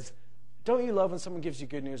 He says, don't you love when someone gives you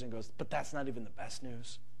good news and goes, but that's not even the best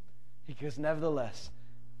news? He goes, nevertheless,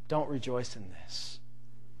 don't rejoice in this.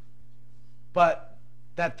 But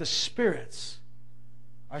that the spirits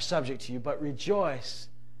are subject to you, but rejoice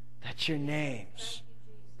that your names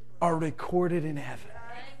are recorded in heaven.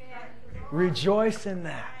 Rejoice in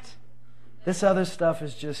that. This other stuff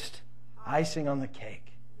is just icing on the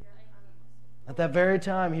cake. At that very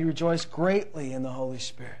time, he rejoiced greatly in the Holy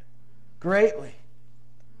Spirit. Greatly.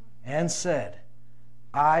 And said,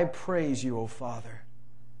 I praise you, O Father,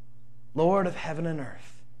 Lord of heaven and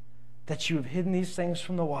earth, that you have hidden these things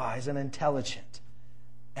from the wise and intelligent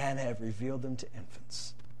and have revealed them to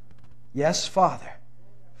infants. Yes, Father,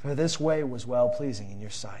 for this way was well-pleasing in your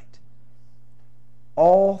sight.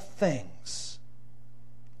 All things,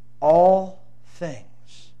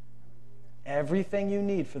 everything you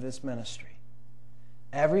need for this ministry,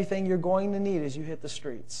 everything you're going to need as you hit the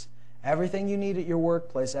streets, everything you need at your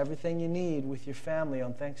workplace, everything you need with your family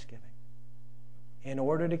on Thanksgiving, in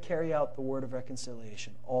order to carry out the word of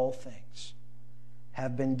reconciliation, all things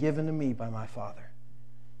have been given to me by my Father.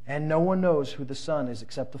 And no one knows who the Son is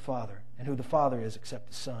except the Father, and who the Father is except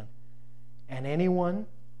the Son. And anyone,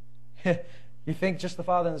 you think just the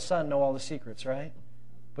Father and the Son know all the secrets, right?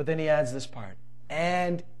 But then he adds this part,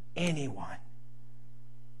 and anyone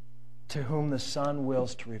to whom the Son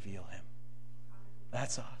wills to reveal him.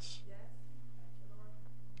 That's us.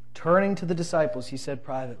 Turning to the disciples, he said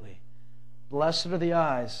privately, blessed are the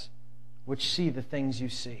eyes which see the things you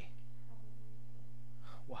see.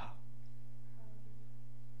 Wow.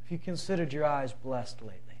 Have you considered your eyes blessed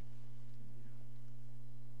lately?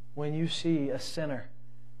 When you see a sinner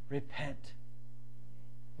repent,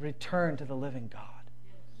 return to the living God.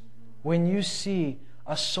 When you see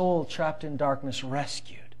a soul trapped in darkness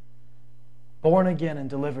rescued, born again and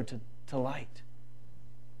delivered to light.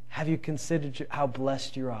 Have you considered how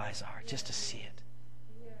blessed your eyes are just to see it?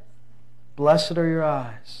 Blessed are your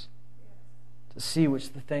eyes to see the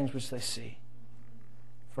things which they see.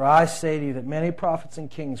 For I say to you that many prophets and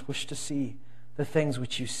kings wish to see the things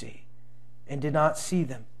which you see, and did not see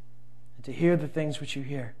them, and to hear the things which you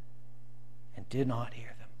hear, and did not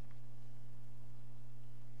hear them.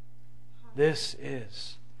 This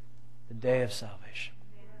is the day of salvation.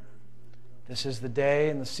 This is the day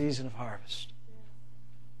and the season of harvest.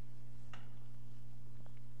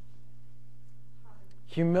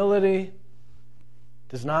 Humility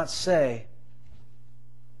does not say,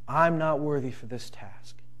 I'm not worthy for this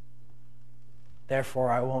task,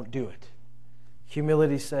 therefore I won't do it.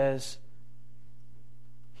 Humility says,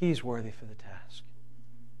 He's worthy for the task,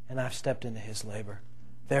 and I've stepped into His labor,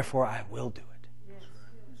 therefore I will do it.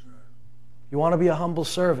 You want to be a humble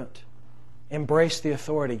servant, embrace the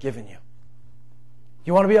authority given you.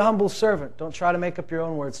 You want to be a humble servant, don't try to make up your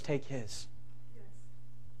own words, take His.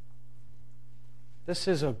 This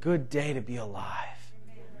is a good day to be alive.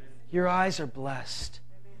 Your eyes are blessed.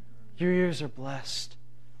 Your ears are blessed.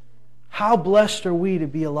 How blessed are we to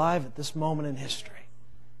be alive at this moment in history?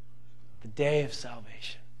 The day of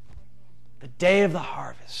salvation. The day of the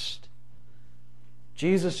harvest.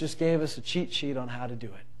 Jesus just gave us a cheat sheet on how to do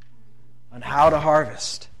it. On how to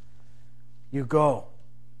harvest. You go.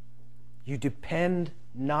 You depend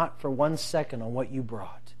not for 1 second on what you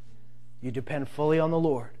brought. You depend fully on the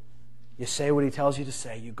Lord. You say what He tells you to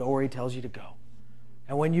say. You go where He tells you to go.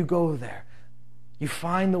 And when you go there, you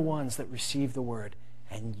find the ones that receive the word,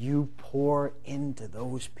 and you pour into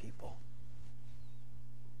those people.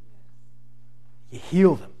 You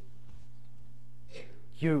heal them.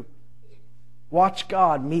 You watch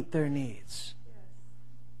God meet their needs.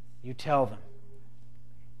 You tell them,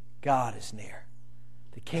 God is near.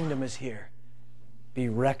 The kingdom is here. Be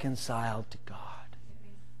reconciled to God.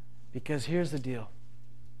 Because here's the deal.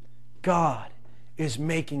 God is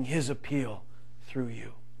making His appeal through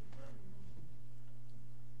you.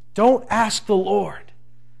 Don't ask the Lord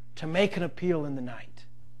to make an appeal in the night.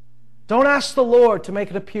 Don't ask the Lord to make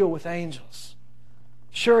an appeal with angels.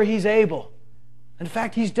 Sure, He's able. In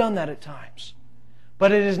fact, He's done that at times.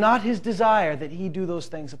 But it is not His desire that He do those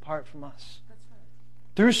things apart from us.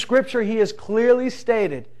 Through Scripture, He has clearly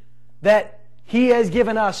stated that He has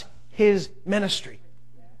given us His ministry.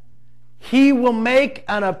 He will make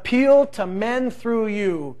an appeal to men through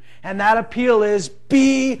you. And that appeal is,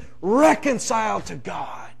 be reconciled to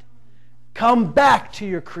God. Come back to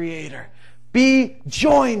your Creator. Be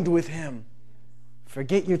joined with Him.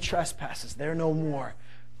 Forget your trespasses. They're no more.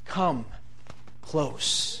 Come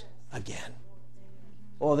close again.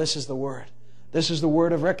 Oh, this is the word. This is the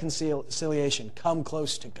word of reconciliation. Come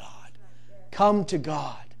close to God. Come to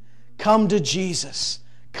God. Come to Jesus.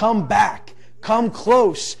 Come back. Come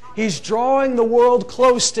close. He's drawing the world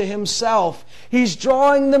close to Himself. He's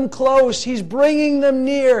drawing them close. He's bringing them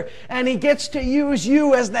near. And He gets to use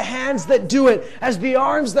you as the hands that do it, as the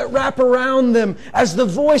arms that wrap around them, as the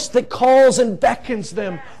voice that calls and beckons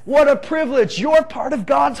them. What a privilege. You're part of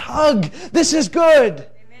God's hug. This is good.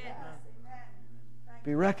 Amen.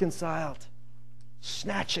 Be reconciled,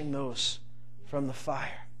 snatching those from the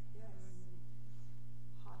fire.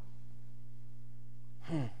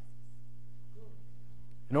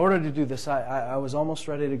 In order to do this, I was almost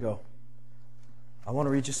ready to go. I want to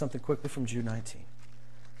read you something quickly from Jude 19.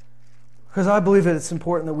 Because I believe that it's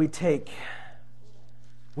important that we take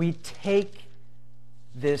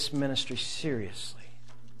this ministry seriously.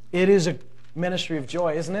 It is a ministry of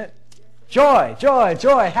joy, isn't it? Joy, joy,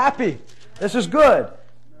 joy, happy. This is good.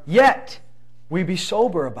 Yet, we be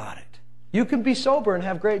sober about it. You can be sober and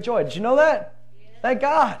have great joy. Did you know that? Thank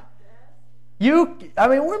God.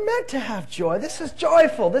 We're meant to have joy. This is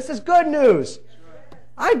joyful. This is good news.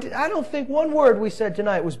 I don't think one word we said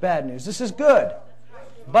tonight was bad news. This is good.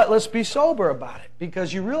 But let's be sober about it,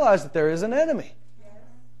 because you realize that there is an enemy.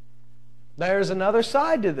 There's another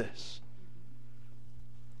side to this.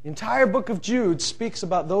 The entire book of Jude speaks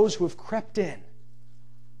about those who have crept in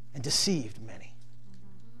and deceived many.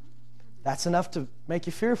 That's enough to make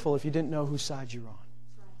you fearful if you didn't know whose side you're on.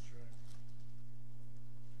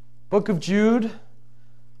 Book of Jude,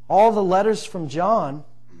 all the letters from John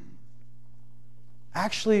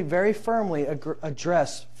actually very firmly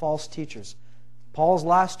address false teachers. Paul's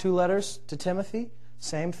last 2 letters to Timothy,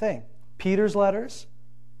 same thing. Peter's letters.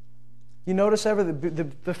 You notice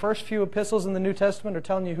the first few epistles in the New Testament are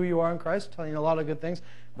telling you who you are in Christ, telling you a lot of good things.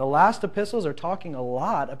 The last epistles are talking a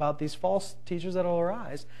lot about these false teachers that will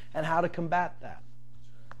arise and how to combat that.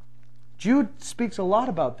 Jude speaks a lot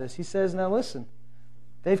about this. He says, now listen,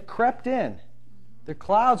 they've crept in. They're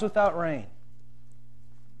clouds without rain.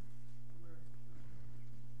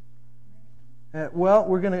 Well,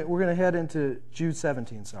 we're gonna head into Jude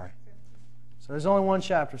 17, sorry. So there's only one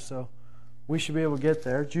chapter, so we should be able to get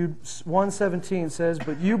there. Jude 1:17 says,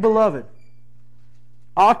 "But you, beloved,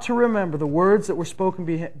 ought to remember the words that were spoken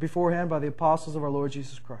beforehand by the apostles of our Lord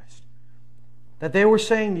Jesus Christ, that they were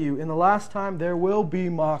saying to you, in the last time there will be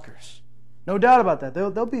mockers." No doubt about that.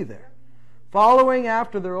 They'll be there. "Following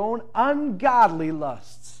after their own ungodly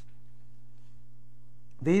lusts.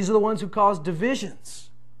 These are the ones who cause divisions.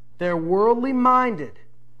 They're worldly minded.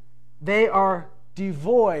 They are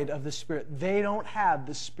devoid of the Spirit." They don't have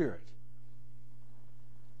the Spirit.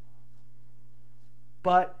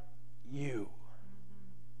 "But you,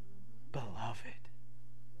 beloved."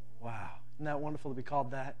 Wow. Isn't that wonderful to be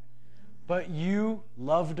called that? "But you,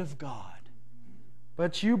 loved of God.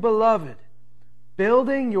 But you, beloved,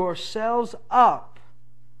 building yourselves up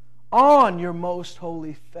on your most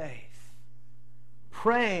holy faith,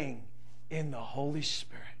 praying in the Holy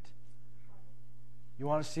Spirit." You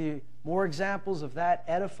want to see more examples of that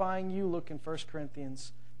edifying you? Look in 1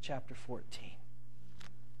 Corinthians chapter 14.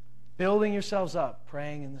 Building yourselves up,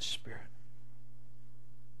 praying in the Spirit.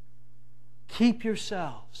 Keep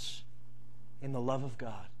yourselves in the love of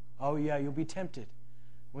God. Oh yeah, you'll be tempted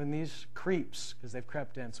when these creeps, because they've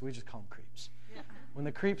crept in, so we just call them creeps. When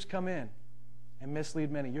the creeps come in and mislead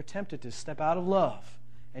many, you're tempted to step out of love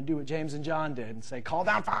and do what James and John did and say, "Call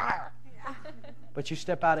down fire." But you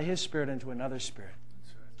step out of His Spirit into another spirit.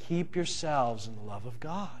 Keep yourselves in the love of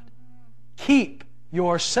God. Keep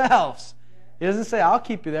yourselves. He doesn't say, "I'll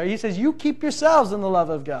keep you there." He says, you keep yourselves in the love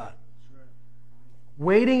of God.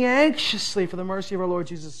 Waiting anxiously for the mercy of our Lord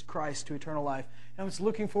Jesus Christ to eternal life. And it's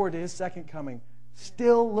looking forward to His second coming.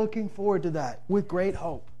 Still looking forward to that with great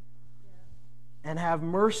hope. And have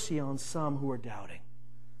mercy on some who are doubting.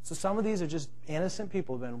 So some of these are just innocent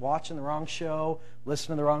people who have been watching the wrong show,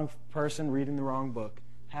 listening to the wrong person, reading the wrong book.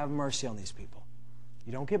 Have mercy on these people.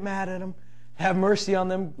 You don't get mad at them. Have mercy on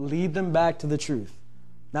them. Lead them back to the truth.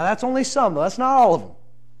 Now that's only some, though. That's not all of them.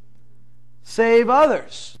 Save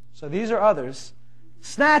others. So these are others.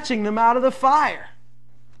 Snatching them out of the fire.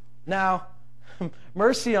 Now,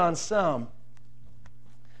 mercy on some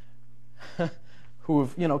who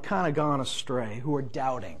have, kind of gone astray, who are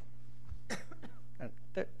doubting.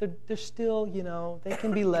 They're still, they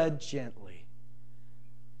can be led gently.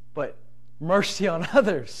 But mercy on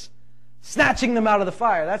others. Snatching them out of the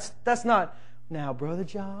fire. That's not, "Now, Brother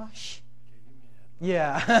Josh."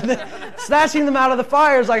 Yeah. Snatching them out of the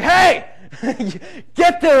fire is like, hey,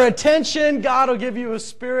 get their attention. God will give you a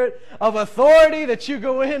spirit of authority that you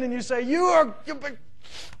go in and you say,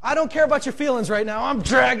 I don't care about your feelings right now. I'm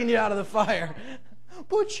dragging you out of the fire.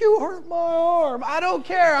 "But you hurt my arm." I don't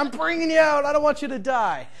care. I'm bringing you out. I don't want you to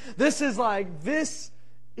die. This is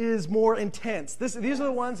more intense. These are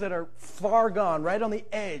the ones that are far gone, right on the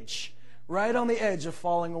edge of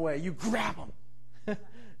falling away. You grab them.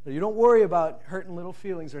 You don't worry about hurting little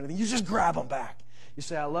feelings or anything. You just grab them back. You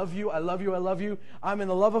say, "I love you, I love you, I love you. I'm in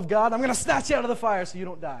the love of God. I'm going to snatch you out of the fire so you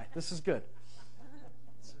don't die." This is good.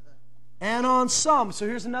 And on some, so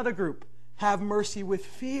here's another group, have mercy with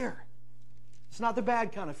fear. It's not the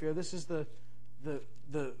bad kind of fear. This is the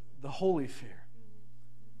holy fear.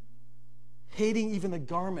 Hating even the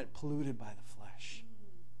garment polluted by the flesh.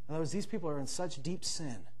 In other words, these people are in such deep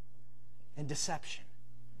sin and deception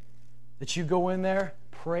that you go in there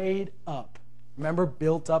prayed up. Remember,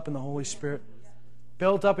 built up in the Holy Spirit.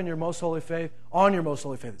 Built up in your most holy faith. On your most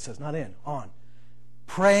holy faith, it says. Not in, on.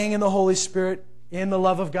 Praying in the Holy Spirit, in the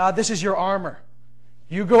love of God. This is your armor.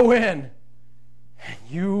 You go in and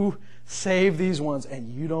you save these ones and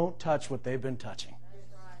you don't touch what they've been touching.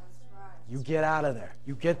 You get out of there.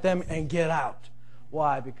 You get them and get out.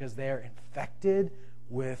 Why? Because they are infected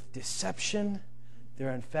with deception.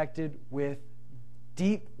 They're infected with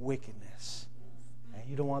deep wickedness. And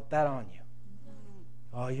you don't want that on you.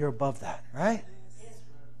 Oh, you're above that, right?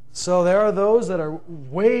 So there are those that are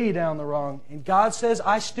way down the wrong. And God says,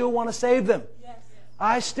 I still want to save them.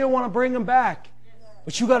 I still want to bring them back.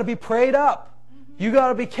 But you got to be prayed up. You got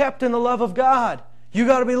to be kept in the love of God. You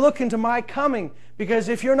got to be looking to my coming. Because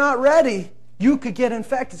if you're not ready, you could get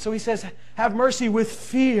infected. So he says, have mercy with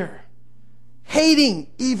fear. Hating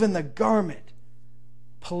even the garment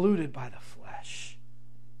polluted by the flesh.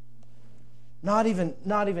 Not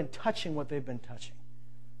even touching what they've been touching.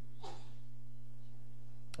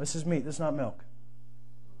 This is meat, this is not milk.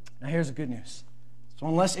 Now here's the good news. So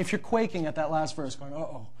unless, if you're quaking at that last verse, going,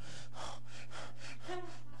 uh-oh.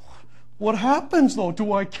 What happens though?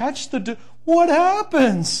 Do I catch what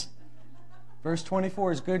happens? Verse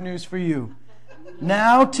 24 is good news for you.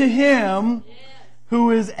 Now to Him who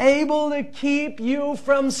is able to keep you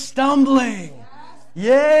from stumbling.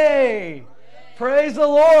 Yay! Praise the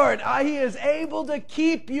Lord. He is able to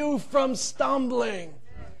keep you from stumbling.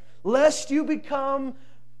 Lest you become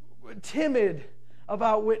timid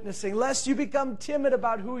about witnessing, lest you become timid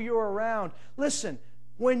about who you're around. Listen,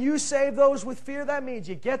 when you save those with fear, that means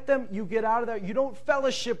you get them, you get out of there. You don't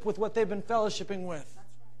fellowship with what they've been fellowshipping with.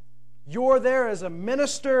 You're there as a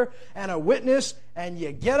minister and a witness, and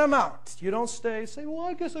you get them out. You don't say, well,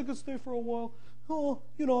 I guess I could stay for a while. Oh,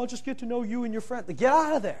 I'll just get to know you and your friend. Get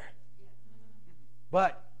out of there.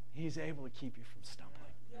 But He's able to keep you from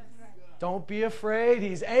stumbling. Don't be afraid.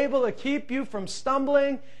 He's able to keep you from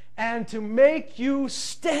stumbling and to make you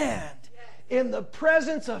stand in the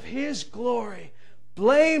presence of His glory,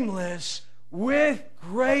 blameless with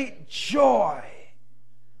great joy.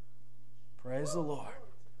 Praise the Lord.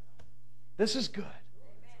 This is good.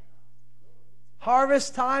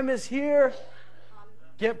 Harvest time is here.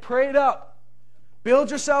 Get prayed up. Build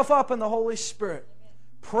yourself up in the Holy Spirit.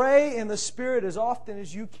 Pray in the Spirit as often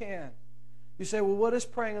as you can. You say, well, what is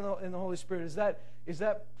praying in the Holy Spirit? Is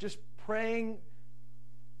that just praying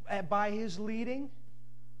by His leading?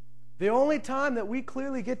 The only time that we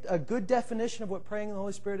clearly get a good definition of what praying in the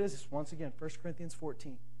Holy Spirit is once again, 1 Corinthians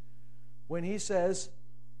 14. When he says,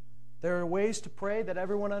 there are ways to pray that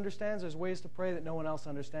everyone understands. There's ways to pray that no one else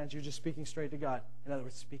understands. You're just speaking straight to God. In other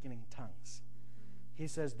words, speaking in tongues. He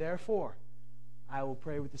says, therefore, I will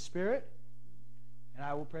pray with the Spirit, and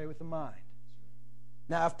I will pray with the mind.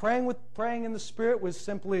 Now, if praying in the Spirit was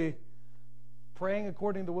simply praying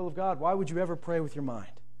according to the will of God, why would you ever pray with your mind?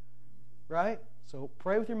 Right? So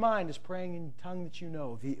pray with your mind is praying in tongue that you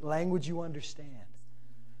know, the language you understand.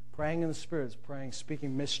 Praying in the Spirit is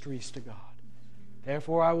speaking mysteries to God.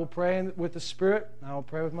 Therefore, I will pray with the Spirit, and I will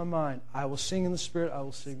pray with my mind. I will sing in the Spirit, I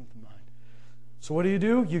will sing with the mind. So what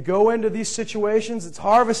do? You go into these situations. It's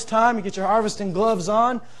harvest time. You get your harvesting gloves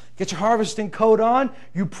on. Get your harvesting coat on.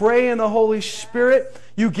 You pray in the Holy Spirit.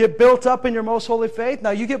 You get built up in your most holy faith.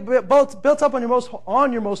 Now, you get built up on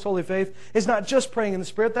your most holy faith is not just praying in the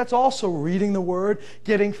Spirit. That's also reading the Word,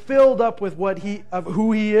 getting filled up with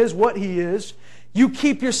who He is, what He is. You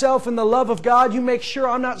keep yourself in the love of God. You make sure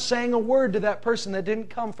I'm not saying a word to that person that didn't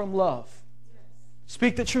come from love.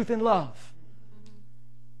 Speak the truth in love.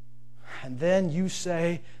 And then you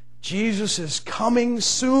say, Jesus is coming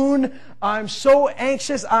soon. I'm so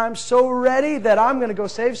anxious. I'm so ready that I'm going to go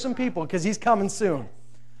save some people because He's coming soon.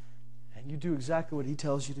 And you do exactly what He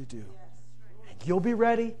tells you to do. And you'll be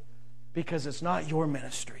ready because it's not your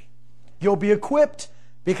ministry. You'll be equipped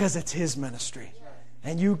because it's His ministry.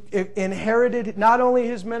 And you inherited not only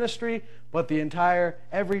His ministry, but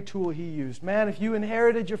every tool He used. Man, if you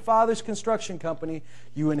inherited your father's construction company,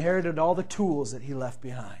 you inherited all the tools that he left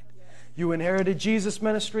behind. You inherited Jesus'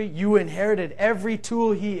 ministry. You inherited every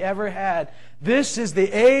tool He ever had. This is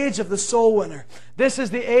the age of the soul winner. This is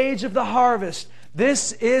the age of the harvest.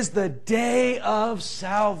 This is the day of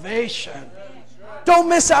salvation. Don't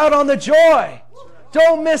miss out on the joy.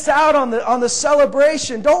 Don't miss out on the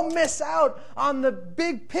celebration. Don't miss out on the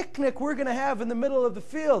big picnic we're going to have in the middle of the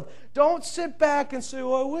field. Don't sit back and say,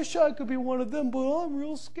 well, I wish I could be one of them, but I'm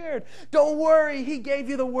real scared. Don't worry. He gave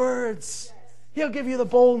you the words. He'll give you the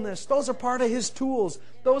boldness. Those are part of His tools.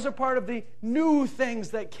 Those are part of the new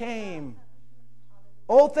things that came.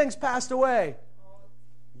 Old things passed away.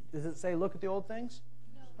 Does it say, look at the old things?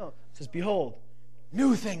 No. It says, behold,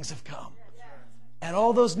 new things have come. And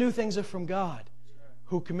all those new things are from God,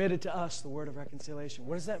 who committed to us the word of reconciliation.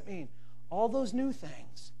 What does that mean? All those new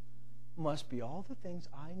things must be all the things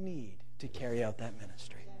I need to carry out that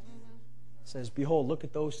ministry. It says, behold, look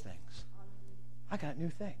at those things. I got new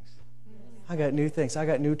things. I got new things. I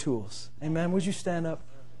got new tools. Amen. Would you stand up?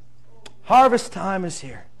 Harvest time is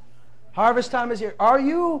here. Harvest time is here. Are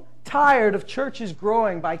you tired of churches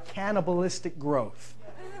growing by cannibalistic growth?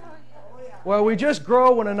 Well, we just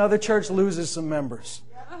grow when another church loses some members.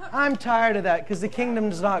 I'm tired of that because the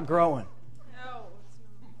kingdom's not growing.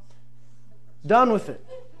 Done with it.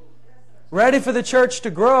 Ready for the church to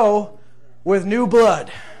grow with new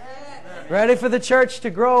blood. Ready for the church to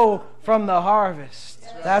grow from the harvest.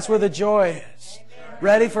 That's where the joy is.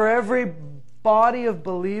 Ready for every body of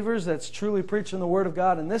believers that's truly preaching the Word of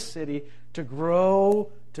God in this city to grow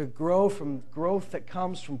from growth that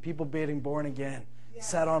comes from people being born again,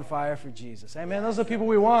 set on fire for Jesus. Amen. Those are the people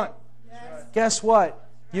we want. Guess what?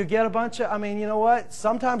 You get a bunch of, you know what?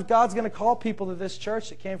 Sometimes God's going to call people to this church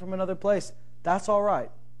that came from another place. That's all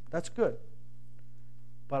right. That's good.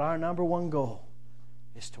 But our number one goal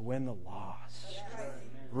is to win the lost.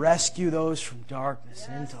 Rescue those from darkness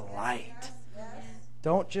into light.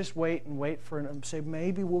 Don't just wait for them. Say,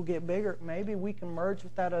 maybe we'll get bigger. Maybe we can merge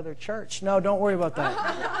with that other church. No, don't worry about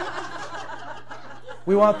that.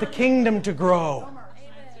 We want the kingdom to grow.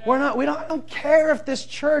 I don't care if this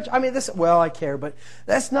church, I care, but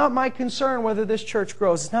that's not my concern whether this church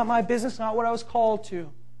grows. It's not my business, not what I was called to.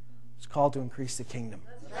 I was called to increase the kingdom.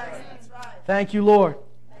 Thank you, Lord.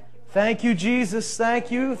 Thank you, Jesus. Thank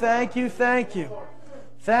you, thank you, thank you.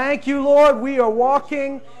 Thank you, Lord. We are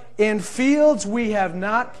walking in fields we have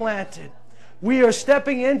not planted. We are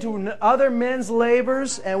stepping into other men's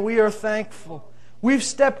labors, and we are thankful. We've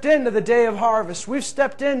stepped into the day of harvest. We've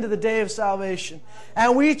stepped into the day of salvation.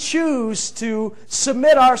 And we choose to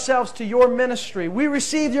submit ourselves to your ministry. We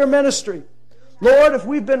receive your ministry. Lord, if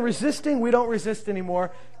we've been resisting, we don't resist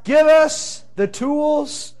anymore. Give us the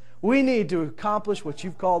tools we need to accomplish what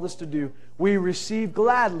you've called us to do. We receive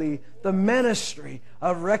gladly the ministry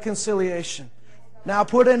of reconciliation. Now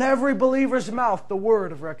put in every believer's mouth the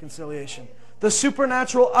word of reconciliation, the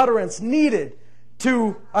supernatural utterance needed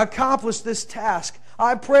to accomplish this task.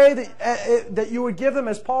 I pray that you would give them,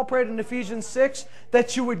 as Paul prayed in Ephesians 6,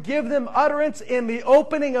 that you would give them utterance in the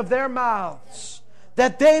opening of their mouths,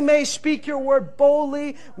 that they may speak your word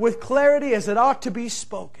boldly with clarity as it ought to be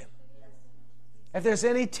spoken. If there's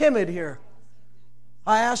any timid here,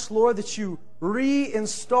 I ask, Lord, that you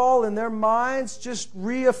reinstall in their minds, just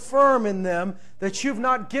reaffirm in them that you've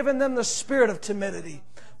not given them the spirit of timidity,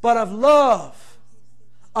 but of love,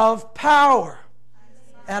 of power,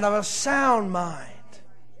 and of a sound mind.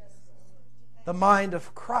 The mind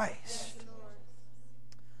of Christ.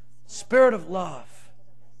 Spirit of love.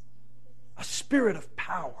 A spirit of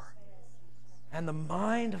power. And the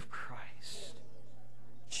mind of Christ.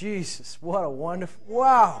 Jesus, what a wonderful...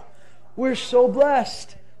 Wow! We're so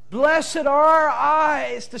blessed. Blessed are our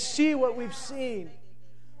eyes to see what we've seen.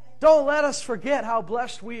 Don't let us forget how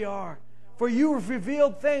blessed we are. For you have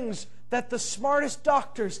revealed things that the smartest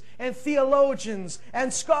doctors and theologians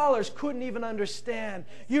and scholars couldn't even understand.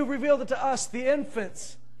 You've revealed it to us, the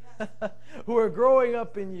infants, who are growing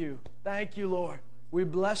up in you. Thank you, Lord. We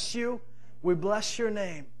bless you. We bless your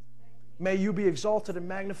name. May you be exalted and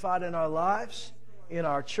magnified in our lives, in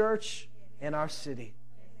our church, in our city.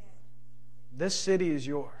 This city is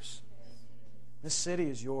yours. This city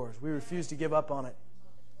is yours. We refuse to give up on it.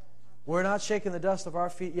 We're not shaking the dust of our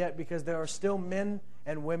feet yet because there are still men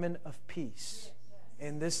and women of peace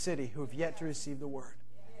in this city who have yet to receive the word.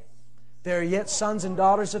 There are yet sons and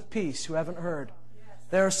daughters of peace who haven't heard.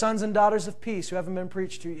 There are sons and daughters of peace who haven't been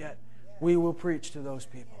preached to yet. We will preach to those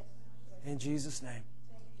people. In Jesus' name.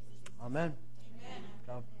 Amen.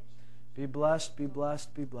 God, be blessed, be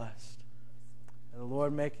blessed, be blessed. And the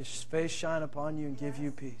Lord make His face shine upon you and give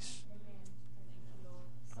you peace.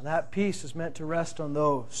 And that peace is meant to rest on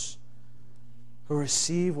those who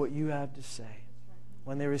receive what you have to say.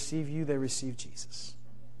 When they receive you, they receive Jesus.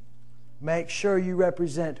 Make sure you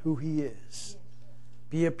represent who He is.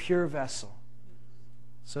 Be a pure vessel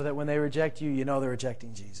so that when they reject you, you know they're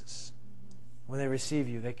rejecting Jesus. When they receive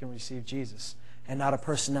you, they can receive Jesus and not a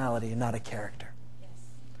personality and not a character.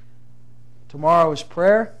 Tomorrow is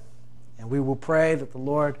prayer, and we will pray that the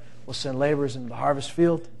Lord will send laborers into the harvest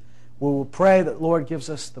field. We will pray that the Lord gives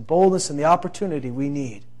us the boldness and the opportunity we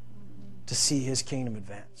need to see His kingdom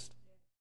advanced.